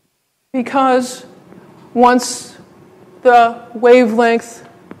because once the wavelength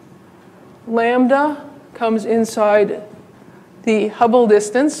lambda comes inside the Hubble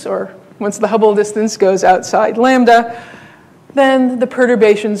distance, or once the Hubble distance goes outside lambda, then the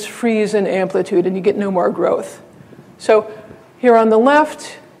perturbations freeze in amplitude and you get no more growth. So here on the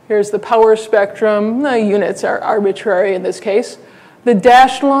left, here's the power spectrum. The units are arbitrary in this case. The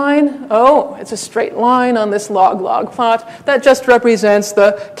dashed line, it's a straight line on this log-log plot. That just represents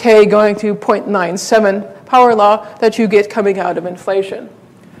the k going to 0.97 power law that you get coming out of inflation.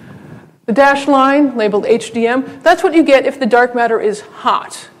 The dashed line, labeled HDM, that's what you get if the dark matter is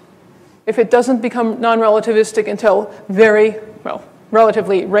hot. If it doesn't become non-relativistic until very,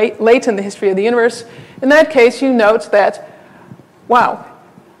 relatively late in the history of the universe. In that case, you note that, wow,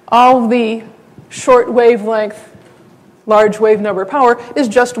 all the short wavelength, large wave number power is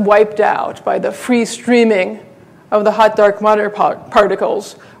just wiped out by the free streaming of the hot dark matter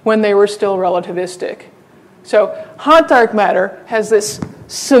particles when they were still relativistic. So hot dark matter has this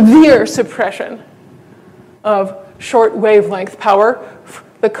severe suppression of short wavelength power.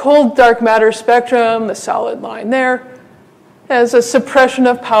 The cold dark matter spectrum, the solid line there, has a suppression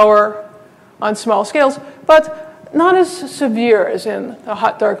of power on small scales, but not as severe as in the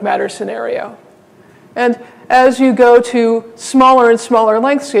hot dark matter scenario. And as you go to smaller and smaller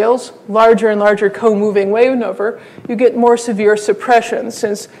length scales, larger and larger co-moving wave number, you get more severe suppression,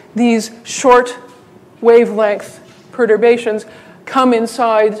 since these short wavelength perturbations come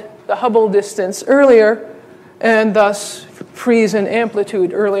inside the Hubble distance earlier and thus freeze in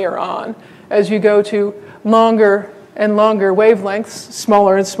amplitude earlier on. As you go to longer and longer wavelengths,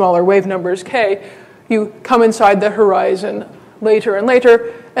 smaller and smaller wave numbers k, you come inside the horizon later and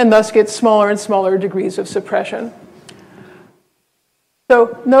later, and thus get smaller and smaller degrees of suppression.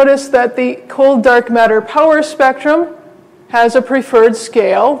 So notice that the cold dark matter power spectrum has a preferred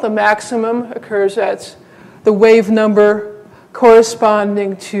scale. The maximum occurs at the wave number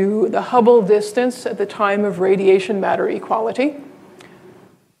corresponding to the Hubble distance at the time of radiation matter equality.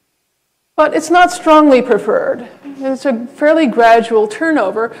 But it's not strongly preferred. It's a fairly gradual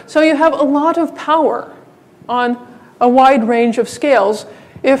turnover, so you have a lot of power on a wide range of scales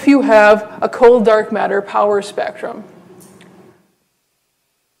if you have a cold dark matter power spectrum.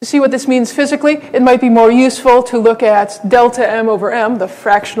 To see what this means physically, it might be more useful to look at delta m over m, the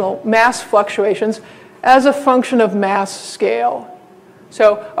fractional mass fluctuations, as a function of mass scale.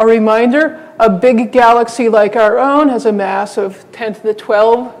 So a reminder, a big galaxy like our own has a mass of 10 to the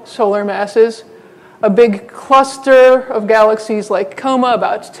 12 solar masses. A big cluster of galaxies like Coma,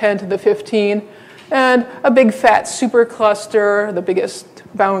 about 10 to the 15. And a big fat supercluster, the biggest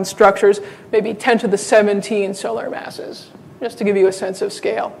bound structures, maybe 10 to the 17 solar masses, just to give you a sense of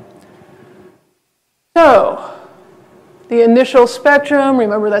scale. So the initial spectrum,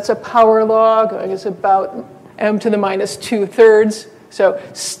 remember that's a power law, going is about m to the minus 2/3, so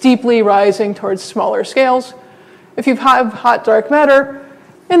steeply rising towards smaller scales. If you have hot dark matter,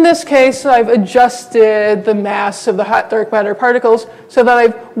 in this case I've adjusted the mass of the hot dark matter particles so that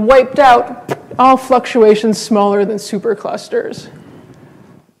I've wiped out all fluctuations smaller than superclusters.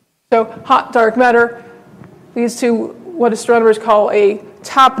 So hot dark matter leads to what astronomers call a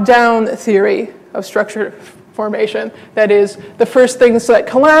top-down theory of structure formation. That is, the first things that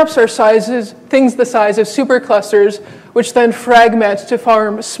collapse are things the size of superclusters, which then fragment to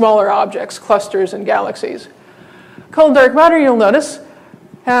form smaller objects, clusters and galaxies. Cold dark matter, you'll notice,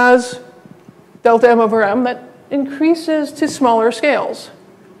 has delta m over m that increases to smaller scales.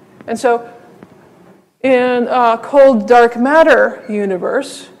 And so in a cold dark matter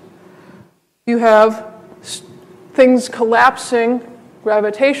universe, you have things collapsing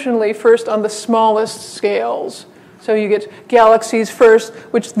gravitationally first on the smallest scales. So you get galaxies first,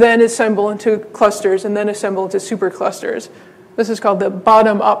 which then assemble into clusters and then assemble into superclusters. This is called the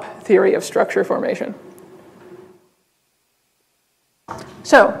bottom-up theory of structure formation.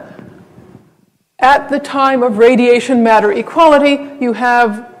 So at the time of radiation matter equality, you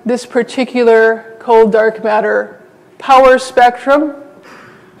have this particular cold dark matter power spectrum.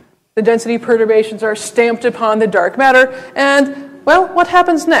 The density perturbations are stamped upon the dark matter, and, well, what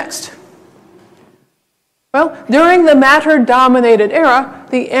happens next? Well, during the matter-dominated era,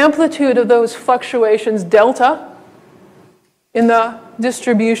 the amplitude of those fluctuations, delta, in the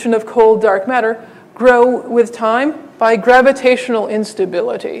distribution of cold dark matter, grow with time by gravitational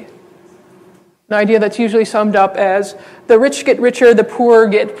instability. An idea that's usually summed up as the rich get richer, the poor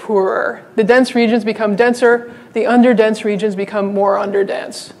get poorer. The dense regions become denser, the underdense regions become more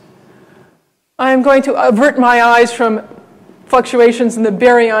underdense. I am going to avert my eyes from fluctuations in the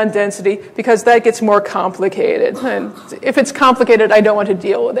baryon density because that gets more complicated. And if it's complicated, I don't want to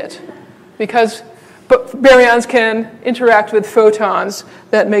deal with it because baryons can interact with photons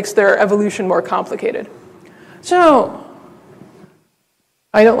that makes their evolution more complicated. So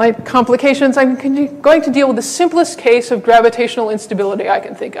I don't like complications. I'm going to deal with the simplest case of gravitational instability I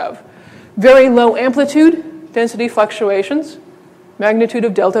can think of. Very low amplitude density fluctuations, magnitude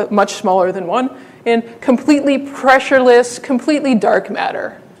of delta much smaller than 1, in completely pressureless, completely dark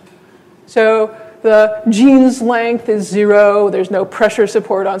matter. So the Jeans length is 0. There's no pressure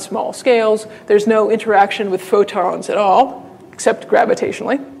support on small scales. There's no interaction with photons at all, except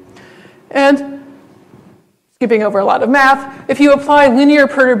gravitationally. And skipping over a lot of math, if you apply linear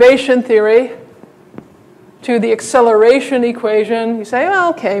perturbation theory to the acceleration equation, you say, well,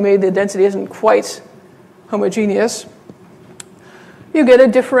 okay, maybe the density isn't quite homogeneous. You get a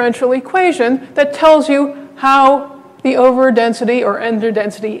differential equation that tells you how the overdensity or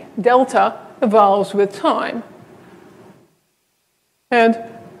underdensity delta evolves with time. And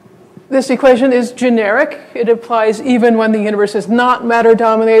this equation is generic. It applies even when the universe is not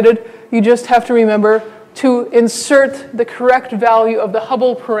matter-dominated. You just have to remember to insert the correct value of the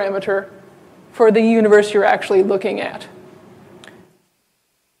Hubble parameter for the universe you're actually looking at.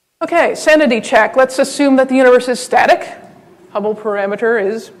 Okay, sanity check. Let's assume that the universe is static. Hubble parameter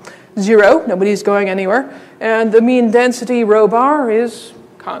is 0. Nobody's going anywhere. And the mean density rho bar is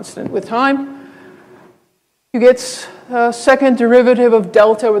constant with time. You get a second derivative of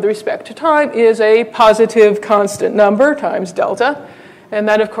delta with respect to time is a positive constant number times delta. And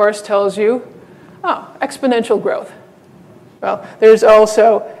that, of course, tells you, exponential growth. Well, there's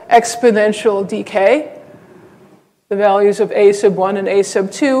also exponential decay. The values of a sub 1 and a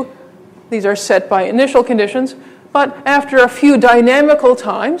sub 2, these are set by initial conditions. But after a few dynamical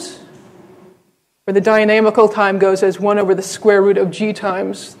times, where the dynamical time goes as 1 over the square root of g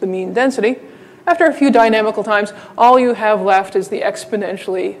times the mean density, after a few dynamical times, all you have left is the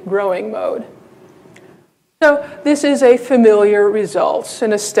exponentially growing mode. So this is a familiar result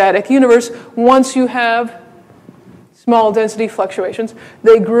in a static universe. Once you have small density fluctuations,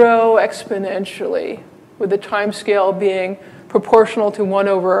 they grow exponentially, with the time scale being proportional to 1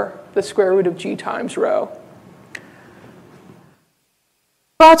 over the square root of g times rho.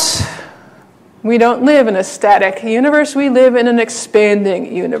 But we don't live in a static universe. We live in an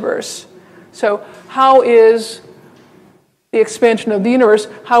expanding universe. So how is the expansion of the universe,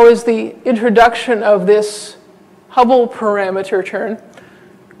 how is the introduction of this Hubble parameter term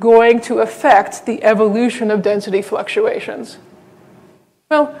going to affect the evolution of density fluctuations?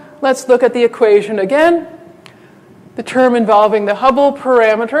 Well, let's look at the equation again. The term involving the Hubble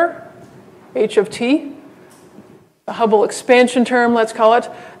parameter, h of t, the Hubble expansion term, let's call it.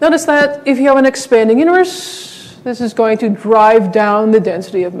 Notice that if you have an expanding universe, this is going to drive down the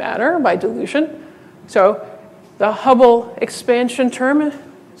density of matter by dilution. So the Hubble expansion term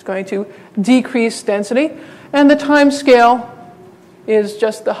is going to decrease density. And the time scale is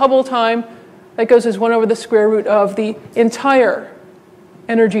just the Hubble time. That goes as 1 over the square root of the entire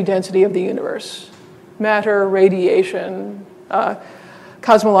energy density of the universe. Matter, radiation,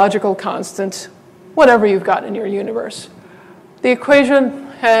 cosmological constant, whatever you've got in your universe. The equation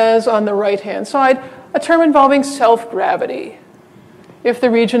has on the right-hand side a term involving self-gravity. If the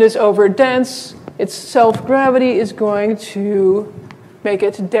region is overdense, its self-gravity is going to make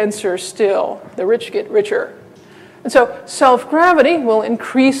it denser still. The rich get richer. And so self-gravity will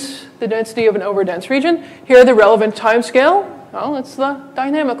increase the density of an overdense region. Here, the relevant time scale, well, it's the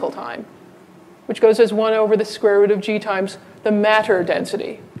dynamical time, which goes as 1 over the square root of g times the matter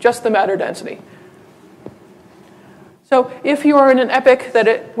density, just the matter density. So if you are in an epoch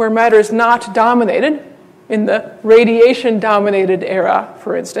where matter is not dominated, in the radiation-dominated era,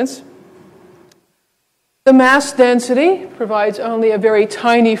 for instance, the mass density provides only a very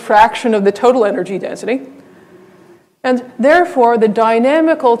tiny fraction of the total energy density. And therefore, the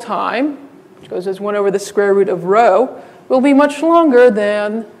dynamical time, which goes as 1 over the square root of rho, will be much longer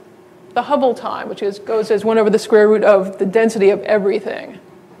than the Hubble time, which goes as 1 over the square root of the density of everything.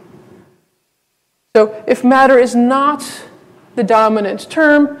 So if matter is not the dominant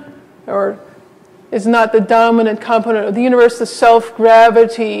term, or is not the dominant component of the universe, the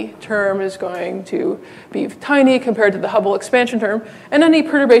self-gravity term is going to be tiny compared to the Hubble expansion term, and any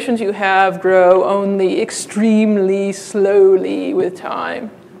perturbations you have grow only extremely slowly with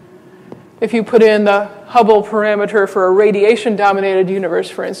time. If you put in the Hubble parameter for a radiation-dominated universe,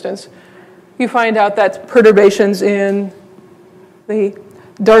 for instance, you find out that perturbations in the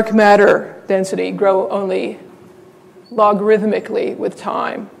dark matter density grow only logarithmically with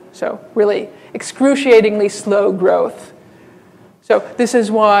time. So really excruciatingly slow growth. So this is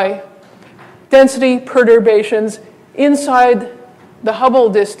why density perturbations inside the Hubble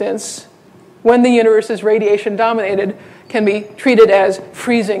distance, when the universe is radiation dominated, can be treated as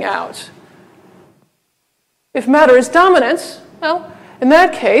freezing out. If matter is dominant, well, in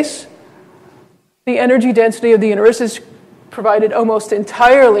that case, the energy density of the universe is provided almost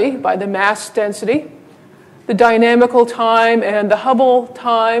entirely by the mass density. The dynamical time and the Hubble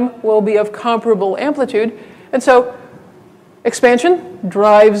time will be of comparable amplitude. And so expansion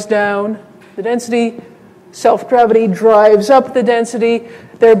drives down the density. Self-gravity drives up the density.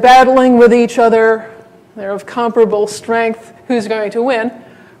 They're battling with each other. They're of comparable strength. Who's going to win?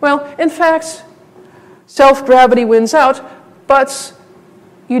 Well, in fact, self-gravity wins out, but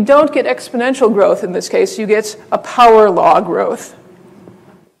you don't get exponential growth in this case. You get a power law growth.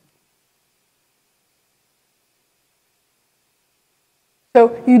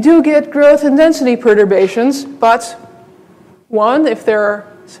 So you do get growth in density perturbations, but one, if there are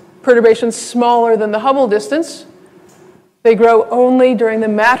perturbations smaller than the Hubble distance, they grow only during the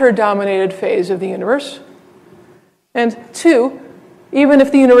matter-dominated phase of the universe. And two, even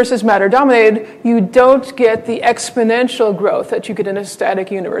if the universe is matter-dominated, you don't get the exponential growth that you get in a static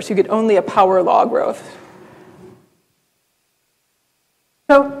universe. You get only a power law growth.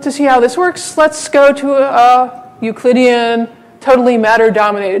 So to see how this works, let's go to a Euclidean, totally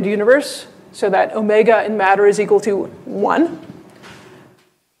matter-dominated universe, so that omega in matter is equal to 1.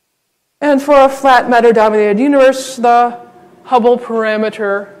 And for a flat matter-dominated universe, the Hubble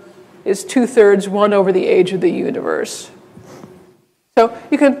parameter is 2/3 1 over the age of the universe. So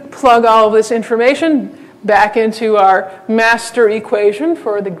you can plug all of this information back into our master equation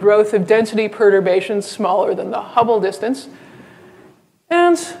for the growth of density perturbations smaller than the Hubble distance.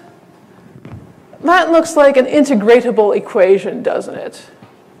 And that looks like an integratable equation, doesn't it?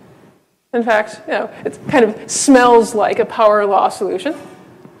 In fact, it kind of smells like a power law solution.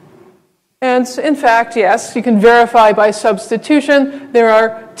 And in fact, yes, you can verify by substitution. There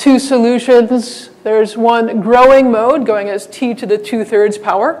are two solutions. There's one growing mode going as t to the 2/3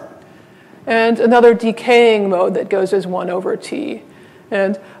 power, and another decaying mode that goes as 1 over t.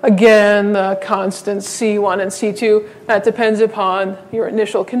 And again, the constants C1 and C2, that depends upon your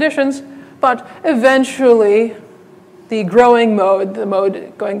initial conditions. But eventually, the growing mode, the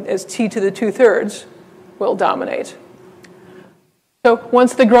mode going as t to the 2/3, will dominate. So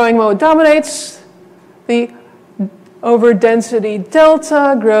once the growing mode dominates, the over density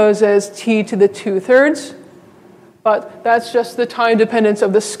delta grows as t to the 2/3. But that's just the time dependence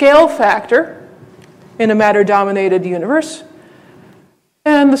of the scale factor in a matter-dominated universe.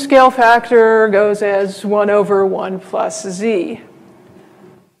 And the scale factor goes as 1 over 1 plus z.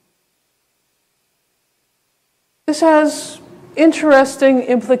 This has interesting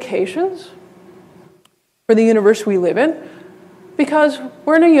implications for the universe we live in, because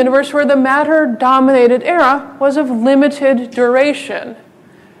we're in a universe where the matter-dominated era was of limited duration.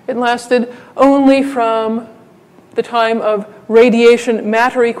 It lasted only from the time of radiation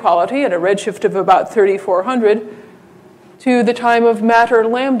matter equality at a redshift of about 3,400 to the time of matter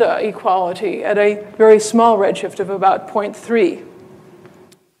lambda equality at a very small redshift of about 0.3.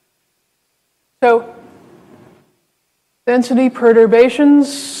 So density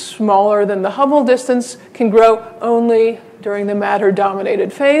perturbations smaller than the Hubble distance can grow only during the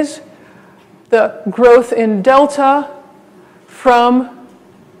matter-dominated phase. The growth in delta from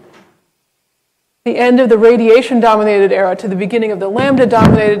the end of the radiation-dominated era to the beginning of the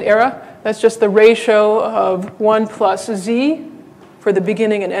lambda-dominated era, that's just the ratio of 1 plus z for the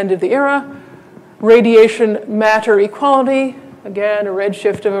beginning and end of the era. Radiation matter equality, again, a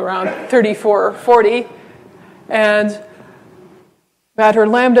redshift of around 3440, and matter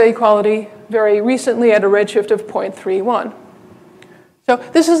lambda equality very recently at a redshift of 0.31. So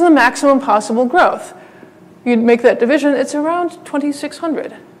this is the maximum possible growth. You'd make that division, it's around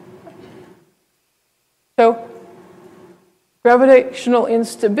 2,600. So gravitational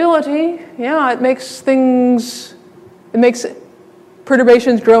instability, it makes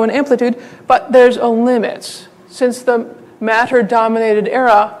perturbations grow in amplitude, but there's a limit. Since the matter-dominated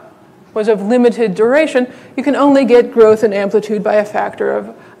era was of limited duration, you can only get growth in amplitude by a factor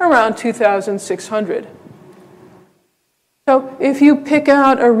of around 2,600. So if you pick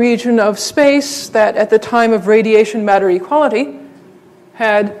out a region of space that at the time of radiation matter equality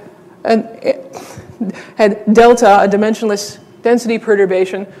had delta, a dimensionless density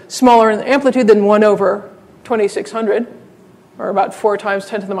perturbation, smaller in amplitude than 1 over 2,600, or about 4 times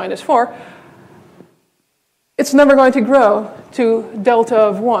 10 to the minus 4, it's never going to grow to delta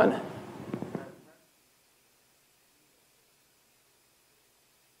of 1.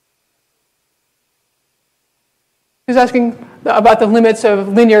 He's asking about the limits of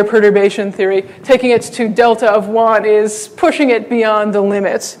linear perturbation theory. Taking it to delta of 1 is pushing it beyond the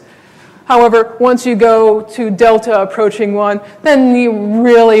limits. However, once you go to delta approaching 1, then you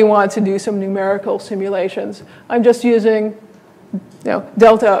really want to do some numerical simulations. I'm just using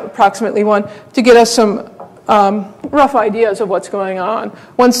delta approximately 1 to get us some rough ideas of what's going on.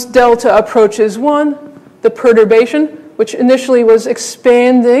 Once delta approaches 1, the perturbation, which initially was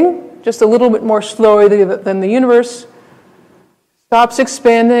expanding just a little bit more slowly than the universe, stops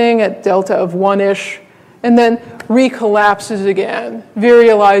expanding at delta of 1-ish, and then recollapses again,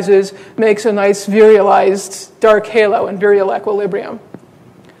 virializes, makes a nice virialized dark halo in virial equilibrium.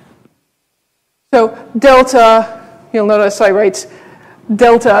 So delta, you'll notice I write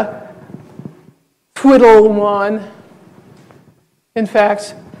delta twiddle 1. In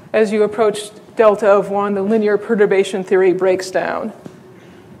fact, as you approach delta of 1, the linear perturbation theory breaks down.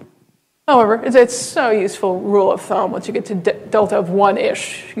 However, it's so useful rule of thumb. Once you get to delta of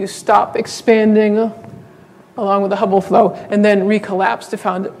 1-ish, you stop expanding along with the Hubble flow and then recollapse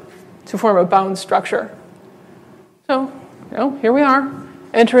to form a bound structure. So, here we are,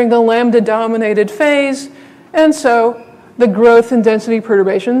 entering the lambda-dominated phase, and so the growth in density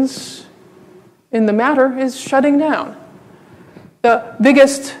perturbations in the matter is shutting down. The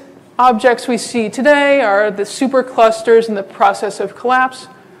biggest objects we see today are the superclusters in the process of collapse,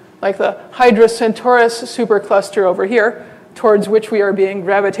 like the Hydra Centaurus supercluster over here, towards which we are being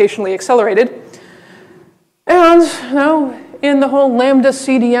gravitationally accelerated. And in the whole lambda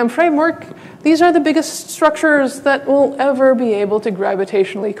CDM framework, these are the biggest structures that will ever be able to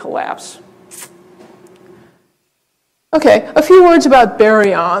gravitationally collapse. Okay, a few words about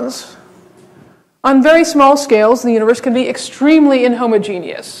baryons. On very small scales, the universe can be extremely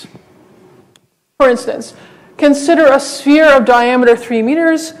inhomogeneous. For instance, consider a sphere of diameter 3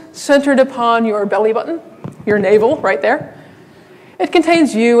 meters centered upon your belly button, your navel, right there. It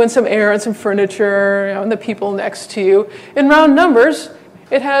contains you and some air and some furniture, and the people next to you. In round numbers,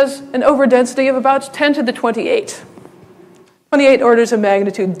 it has an overdensity of about 10 to the 28. 28 orders of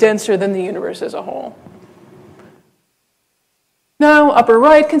magnitude denser than the universe as a whole. Now, upper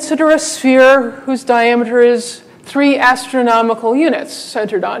right, consider a sphere whose diameter is 3 astronomical units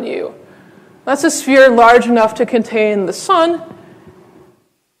centered on you. That's a sphere large enough to contain the sun,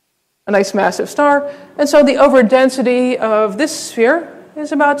 a nice massive star, and so the overdensity of this sphere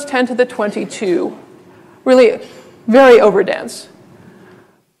is about 10 to the 22, really very overdense.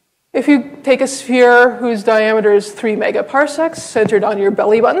 If you take a sphere whose diameter is 3 megaparsecs centered on your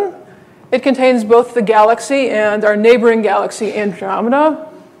belly button, it contains both the galaxy and our neighboring galaxy Andromeda,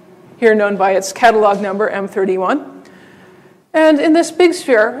 here known by its catalog number M31. And in this big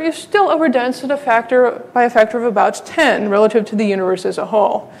sphere, you're still overdense by a factor of about 10 relative to the universe as a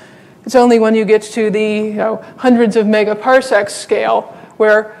whole. It's only when you get to the hundreds of megaparsecs scale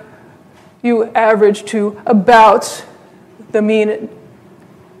where you average to about the mean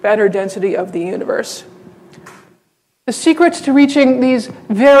matter density of the universe. The secret to reaching these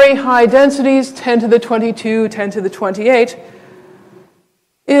very high densities, 10 to the 22, 10 to the 28,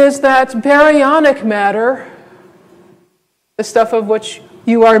 is that baryonic matter, the stuff of which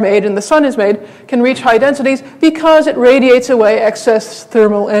you are made and the sun is made, can reach high densities because it radiates away excess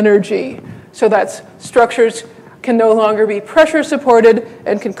thermal energy, so that structures can no longer be pressure supported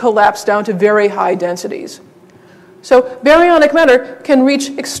and can collapse down to very high densities. So baryonic matter can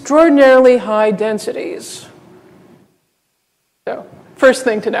reach extraordinarily high densities. So, first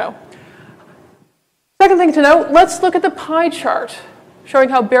thing to know. Second thing to know, let's look at the pie chart showing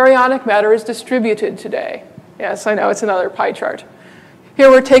how baryonic matter is distributed today. Yes, I know, it's another pie chart. Here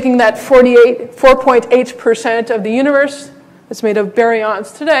we're taking that 4.8% of the universe that's made of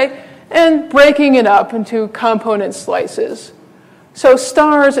baryons today and breaking it up into component slices. So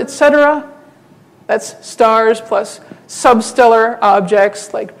stars, etc., that's stars plus substellar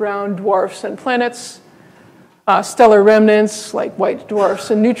objects like brown dwarfs and planets, stellar remnants like white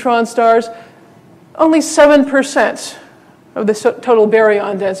dwarfs and neutron stars, only 7% of the total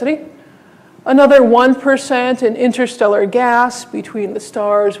baryon density. Another 1% in interstellar gas between the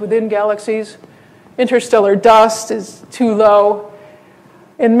stars within galaxies. Interstellar dust is too low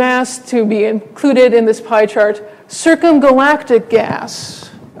in mass to be included in this pie chart. Circumgalactic gas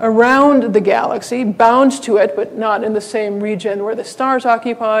around the galaxy, bound to it, but not in the same region where the stars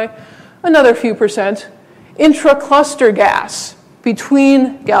occupy, another few percent. Intra-cluster gas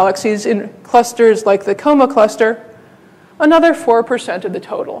between galaxies in clusters like the Coma cluster, another 4% of the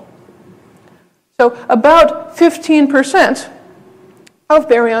total. So about 15% of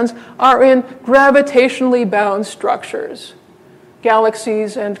baryons are in gravitationally bound structures,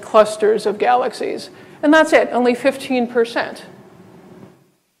 galaxies and clusters of galaxies. And that's it, only 15%.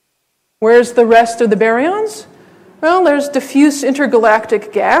 Where's the rest of the baryons? Well, there's diffuse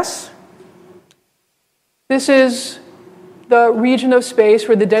intergalactic gas. This is the region of space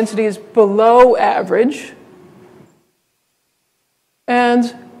where the density is below average.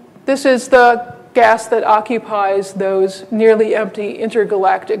 And this is the gas that occupies those nearly empty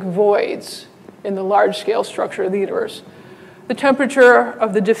intergalactic voids in the large-scale structure of the universe. The temperature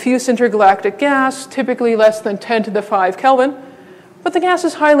of the diffuse intergalactic gas, typically less than 10 to the 5 Kelvin, but the gas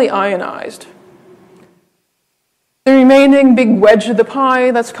is highly ionized. The remaining big wedge of the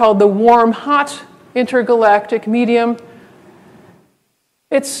pie, that's called the warm-hot intergalactic medium.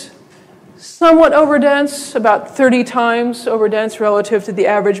 It's somewhat overdense, about 30 times overdense relative to the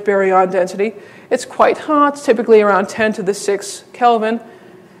average baryon density. It's quite hot, typically around 10 to the 6 Kelvin.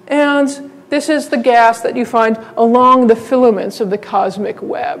 And this is the gas that you find along the filaments of the cosmic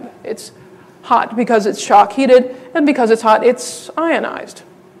web. It's hot because it's shock heated, and because it's hot, it's ionized.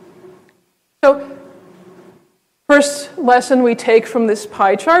 So, first lesson we take from this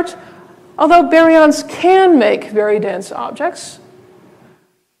pie chart, although baryons can make very dense objects,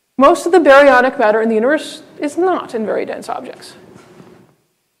 most of the baryonic matter in the universe is not in very dense objects.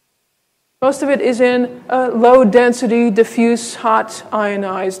 Most of it is in a low-density, diffuse, hot,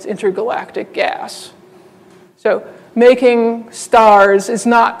 ionized intergalactic gas. So making stars is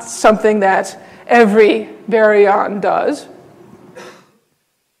not something that every baryon does.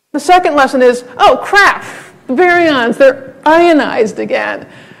 The second lesson is, oh crap, the baryons, they're ionized again.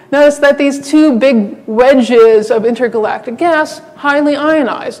 Notice that these two big wedges of intergalactic gas, highly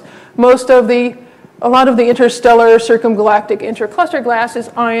ionized. A lot of the interstellar circumgalactic intercluster gas is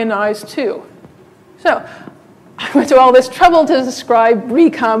ionized too. So I went to all this trouble to describe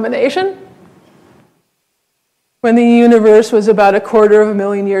recombination when the universe was about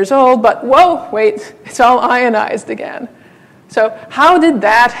 250,000 years old, but whoa, wait, it's all ionized again. So how did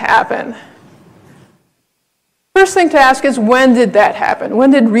that happen? First thing to ask is, when did that happen?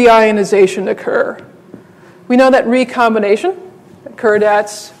 When did reionization occur? We know that recombination occurred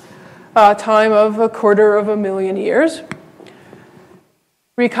at a time of 250,000 years.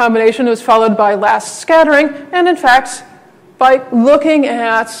 Recombination was followed by last scattering, and in fact, by looking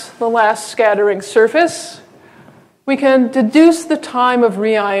at the last scattering surface, we can deduce the time of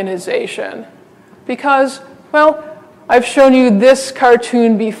reionization. Because, well, I've shown you this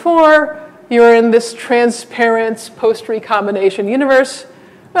cartoon before. You're in this transparent post-recombination universe.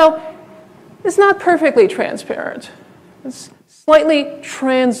 Well, it's not perfectly transparent. It's slightly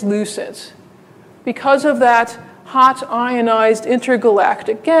translucent. Because of that hot ionized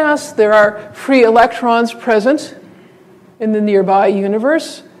intergalactic gas, there are free electrons present in the nearby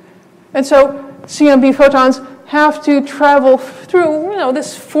universe. And so CMB photons have to travel through,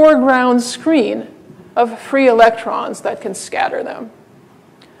 this foreground screen of free electrons that can scatter them.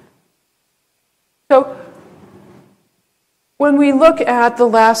 So when we look at the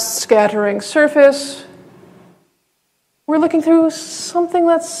last scattering surface, we're looking through something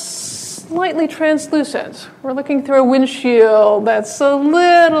that's slightly translucent. We're looking through a windshield that's a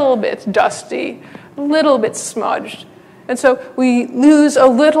little bit dusty, a little bit smudged. And so we lose a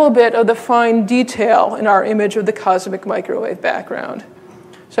little bit of the fine detail in our image of the cosmic microwave background.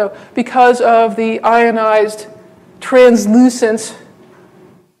 So because of the ionized, translucent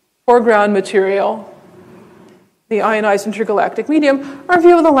foreground material, the ionized intergalactic medium, our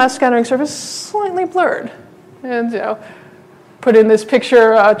view of the last scattering surface is slightly blurred. And put in this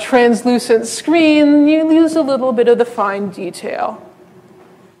picture a translucent screen, you lose a little bit of the fine detail.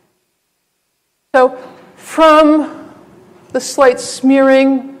 So from the slight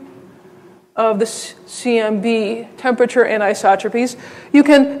smearing of the CMB temperature anisotropies, you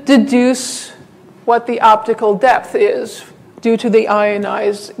can deduce what the optical depth is due to the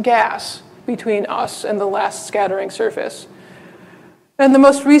ionized gas between us and the last scattering surface. And the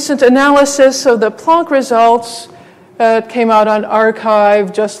most recent analysis of the Planck results came out on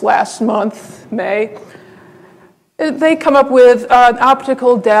Archive just last month, May. They come up with an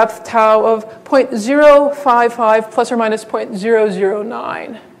optical depth tau of 0.055 plus or minus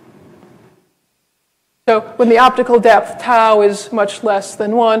 0.009. So when the optical depth tau is much less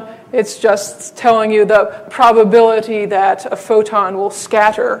than 1, it's just telling you the probability that a photon will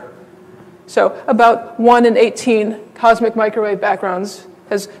scatter. So about 1 in 18 cosmic microwave backgrounds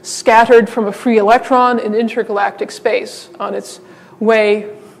has scattered from a free electron in intergalactic space on its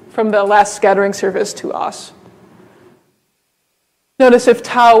way from the last scattering surface to us. Notice if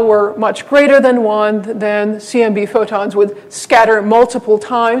tau were much greater than 1, then CMB photons would scatter multiple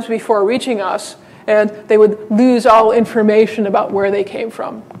times before reaching us, and they would lose all information about where they came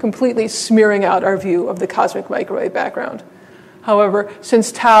from, completely smearing out our view of the cosmic microwave background. However,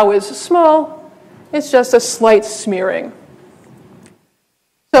 since tau is small, it's just a slight smearing.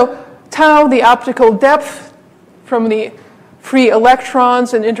 So tau, the optical depth from the free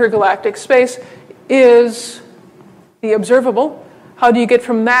electrons in intergalactic space, is the observable. How do you get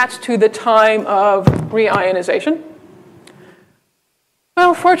from that to the time of reionization?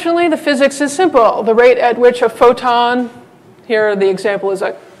 Well, fortunately, the physics is simple. The rate at which a photon, here the example is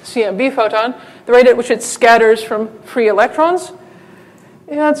a CMB photon, the rate at which it scatters from free electrons,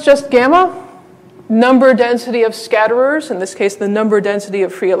 it's just gamma, number density of scatterers, in this case the number density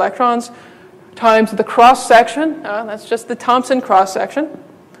of free electrons, times the cross-section, that's just the Thomson cross-section.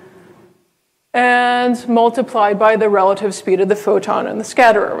 and multiplied by the relative speed of the photon and the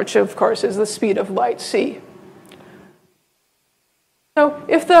scatterer, which of course is the speed of light, c. So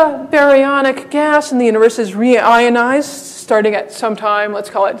if the baryonic gas in the universe is reionized, starting at some time, let's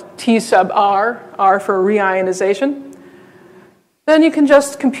call it T sub r, r for reionization, then you can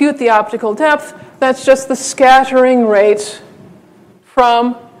just compute the optical depth. That's just the scattering rate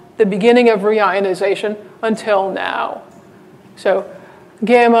from the beginning of reionization until now. So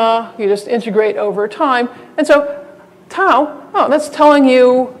gamma, you just integrate over time. And so tau, that's telling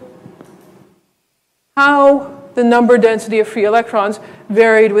you how the number density of free electrons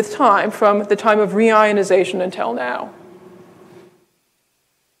varied with time from the time of reionization until now.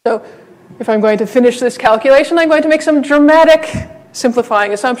 So if I'm going to finish this calculation, I'm going to make some dramatic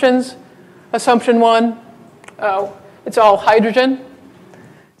simplifying assumptions. Assumption 1, it's all hydrogen.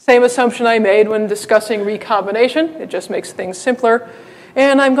 Same assumption I made when discussing recombination. It just makes things simpler.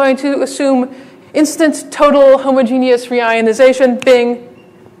 And I'm going to assume instant total homogeneous reionization, bing,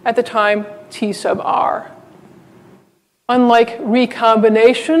 at the time T sub r. Unlike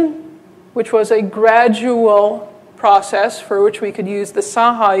recombination, which was a gradual process for which we could use the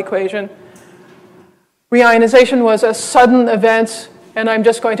Saha equation, reionization was a sudden event, and I'm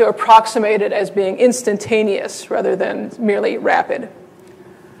just going to approximate it as being instantaneous rather than merely rapid.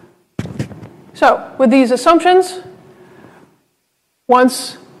 So with these assumptions,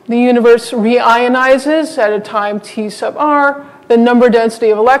 once the universe reionizes at a time T sub r, the number density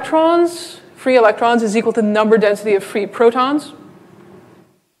of electrons, free electrons, is equal to the number density of free protons.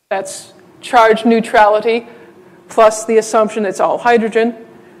 That's charge neutrality plus the assumption it's all hydrogen.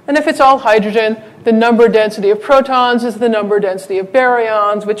 And if it's all hydrogen, the number density of protons is the number density of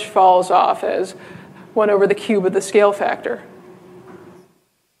baryons, which falls off as 1 over the cube of the scale factor.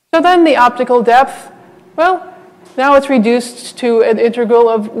 So then the optical depth, well, now it's reduced to an integral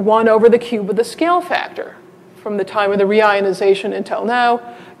of 1 over the cube of the scale factor from the time of the reionization until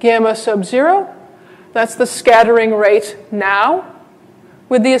now. Gamma sub 0, that's the scattering rate now,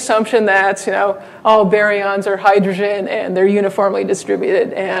 with the assumption that all baryons are hydrogen and they're uniformly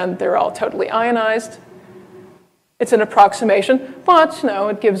distributed and they're all totally ionized. It's an approximation, but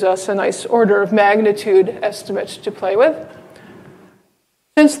it gives us a nice order of magnitude estimate to play with.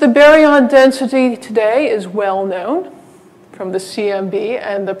 Since the baryon density today is well known from the CMB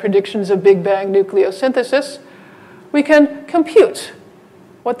and the predictions of Big Bang nucleosynthesis, we can compute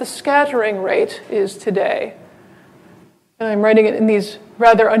what the scattering rate is today. And I'm writing it in these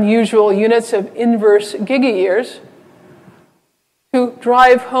rather unusual units of inverse gigayears to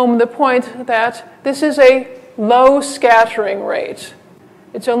drive home the point that this is a low scattering rate.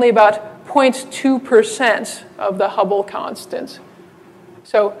 It's only about 0.2% of the Hubble constant.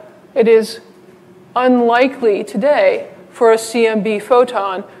 So it is unlikely today for a CMB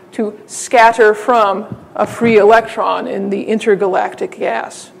photon to scatter from a free electron in the intergalactic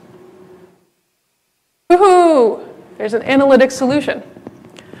gas. Woohoo! There's an analytic solution.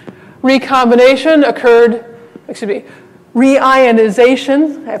 Reionization,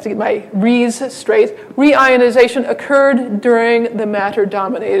 I have to get my re's straight. Reionization occurred during the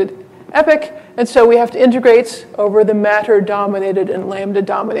matter-dominated epoch, and so we have to integrate over the matter-dominated and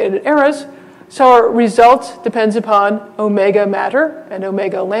lambda-dominated eras. So our result depends upon omega matter and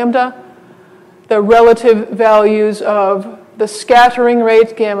omega lambda, the relative values of the scattering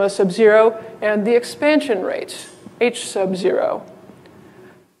rate, gamma sub 0, and the expansion rate, h sub 0.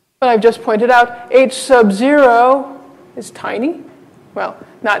 But I've just pointed out h sub 0 is tiny. Well,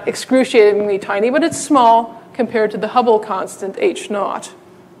 not excruciatingly tiny, but it's small compared to the Hubble constant h naught.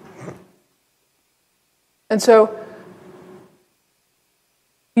 And so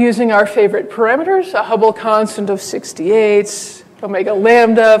using our favorite parameters, a Hubble constant of 68, omega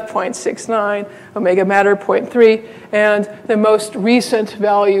lambda 0.69, omega matter 0.3, and the most recent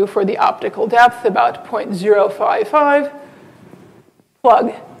value for the optical depth, about 0.055,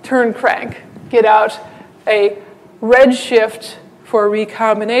 plug, turn crank, get out a redshift for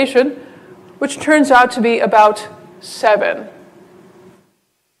recombination, which turns out to be about 7.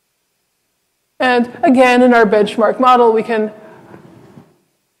 And again, in our benchmark model, we can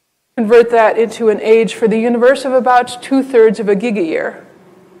convert that into an age for the universe of about 2/3 of a gigayear,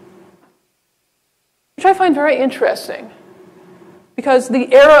 which I find very interesting, because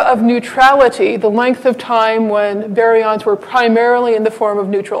the era of neutrality, the length of time when baryons were primarily in the form of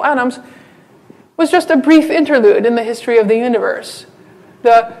neutral atoms, was just a brief interlude in the history of the universe.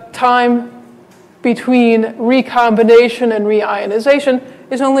 The time between recombination and reionization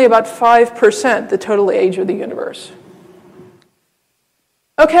is only about 5% the total age of the universe.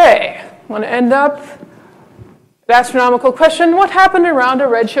 Okay, I want to end up at The astronomical question, what happened around a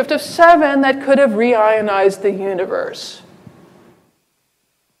redshift of 7 that could have reionized the universe?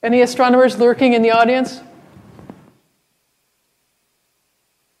 Any astronomers lurking in the audience?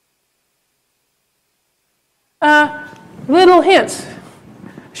 Little hints.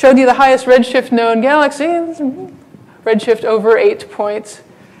 Showed you the highest redshift known galaxy, redshift over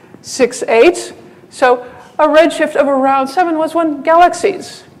 8.68. So a redshift of around 7 was when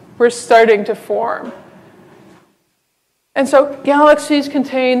galaxies were starting to form. And so galaxies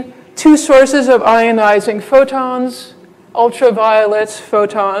contain 2 sources of ionizing photons, ultraviolet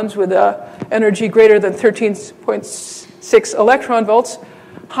photons with an energy greater than 13.6 electron volts,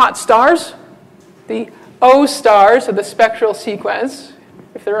 hot stars, the O stars of the spectral sequence.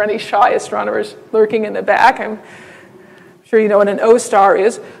 If there are any shy astronomers lurking in the back, I'm sure you know what an O star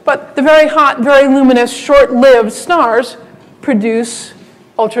is. But the very hot, very luminous, short-lived stars produce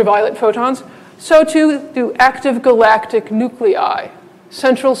ultraviolet photons. So too do active galactic nuclei,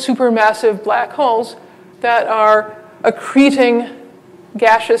 central supermassive black holes that are accreting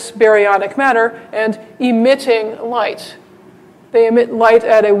gaseous baryonic matter and emitting light. They emit light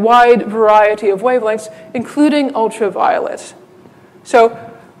at a wide variety of wavelengths, including ultraviolet. So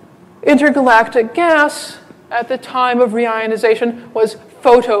intergalactic gas at the time of reionization was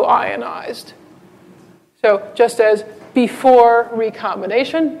photoionized. So just as before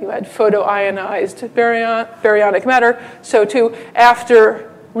recombination, you had photoionized baryonic matter, so too after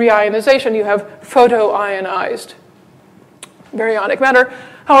reionization, you have photoionized baryonic matter.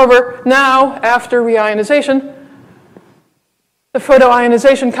 However, now, after reionization, the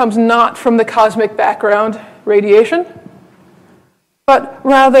photoionization comes not from the cosmic background radiation, but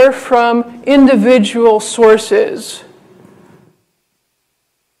rather from individual sources.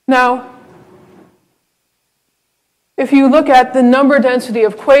 Now, if you look at the number density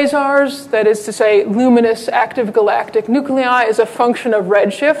of quasars, that is to say, luminous active galactic nuclei as a function of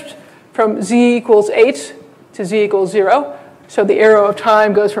redshift from z equals 8 to z equals 0, so the arrow of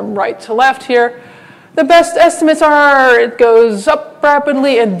time goes from right to left here, the best estimates are it goes up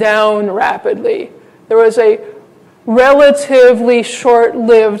rapidly and down rapidly. There was a relatively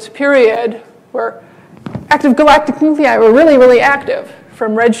short-lived period where active galactic nuclei were really, really active,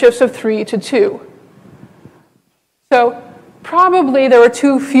 from redshifts of 3 to 2. So probably there were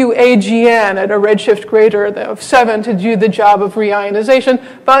too few AGN at a redshift greater than 7 to do the job of reionization,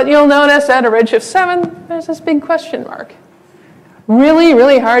 but you'll notice at a redshift 7, there's this big question mark. Really,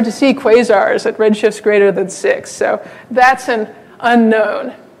 really hard to see quasars at redshifts greater than 6. So that's an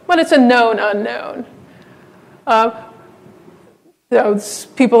unknown. But it's a known unknown.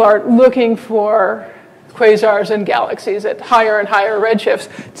 People are looking for quasars and galaxies at higher and higher redshifts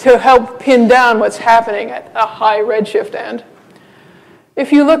to help pin down what's happening at a high redshift end.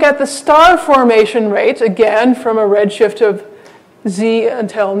 If you look at the star formation rate, again, from a redshift of Z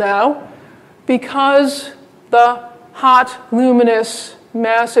until now, because the hot, luminous,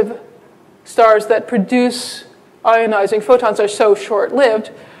 massive stars that produce ionizing photons are so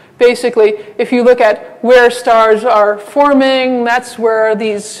short-lived, basically, if you look at where stars are forming, that's where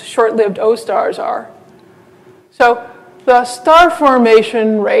these short-lived O stars are. So the star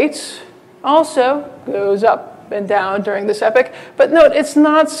formation rate also goes up and down during this epoch, but note, it's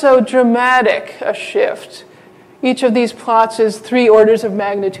not so dramatic a shift. Each of these plots is 3 orders of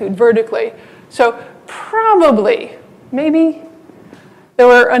magnitude vertically. So probably, maybe, there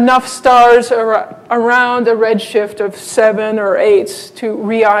were enough stars around a redshift of 7 or 8 to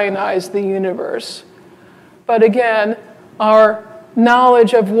reionize the universe. But again, our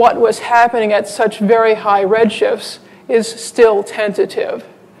knowledge of what was happening at such very high redshifts is still tentative.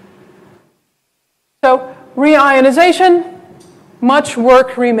 So reionization, much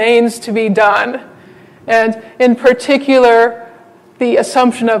work remains to be done. And in particular, the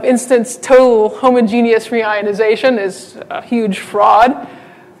assumption of instant total homogeneous reionization is a huge fraud.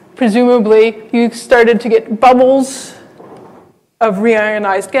 Presumably, you started to get bubbles of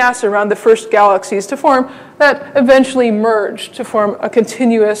reionized gas around the first galaxies to form that eventually merged to form a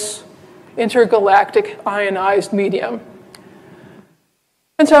continuous intergalactic ionized medium.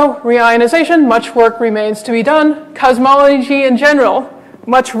 And so, reionization, much work remains to be done. Cosmology in general,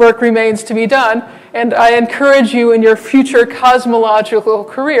 much work remains to be done. And I encourage you in your future cosmological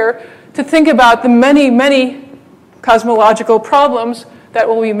career to think about the many, many cosmological problems that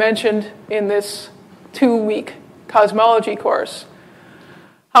will be mentioned in this 2-week cosmology course.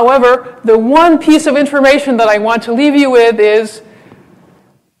 However, the one piece of information that I want to leave you with is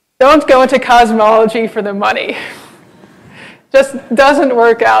don't go into cosmology for the money. Just doesn't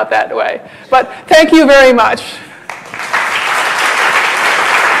work out that way. But thank you very much.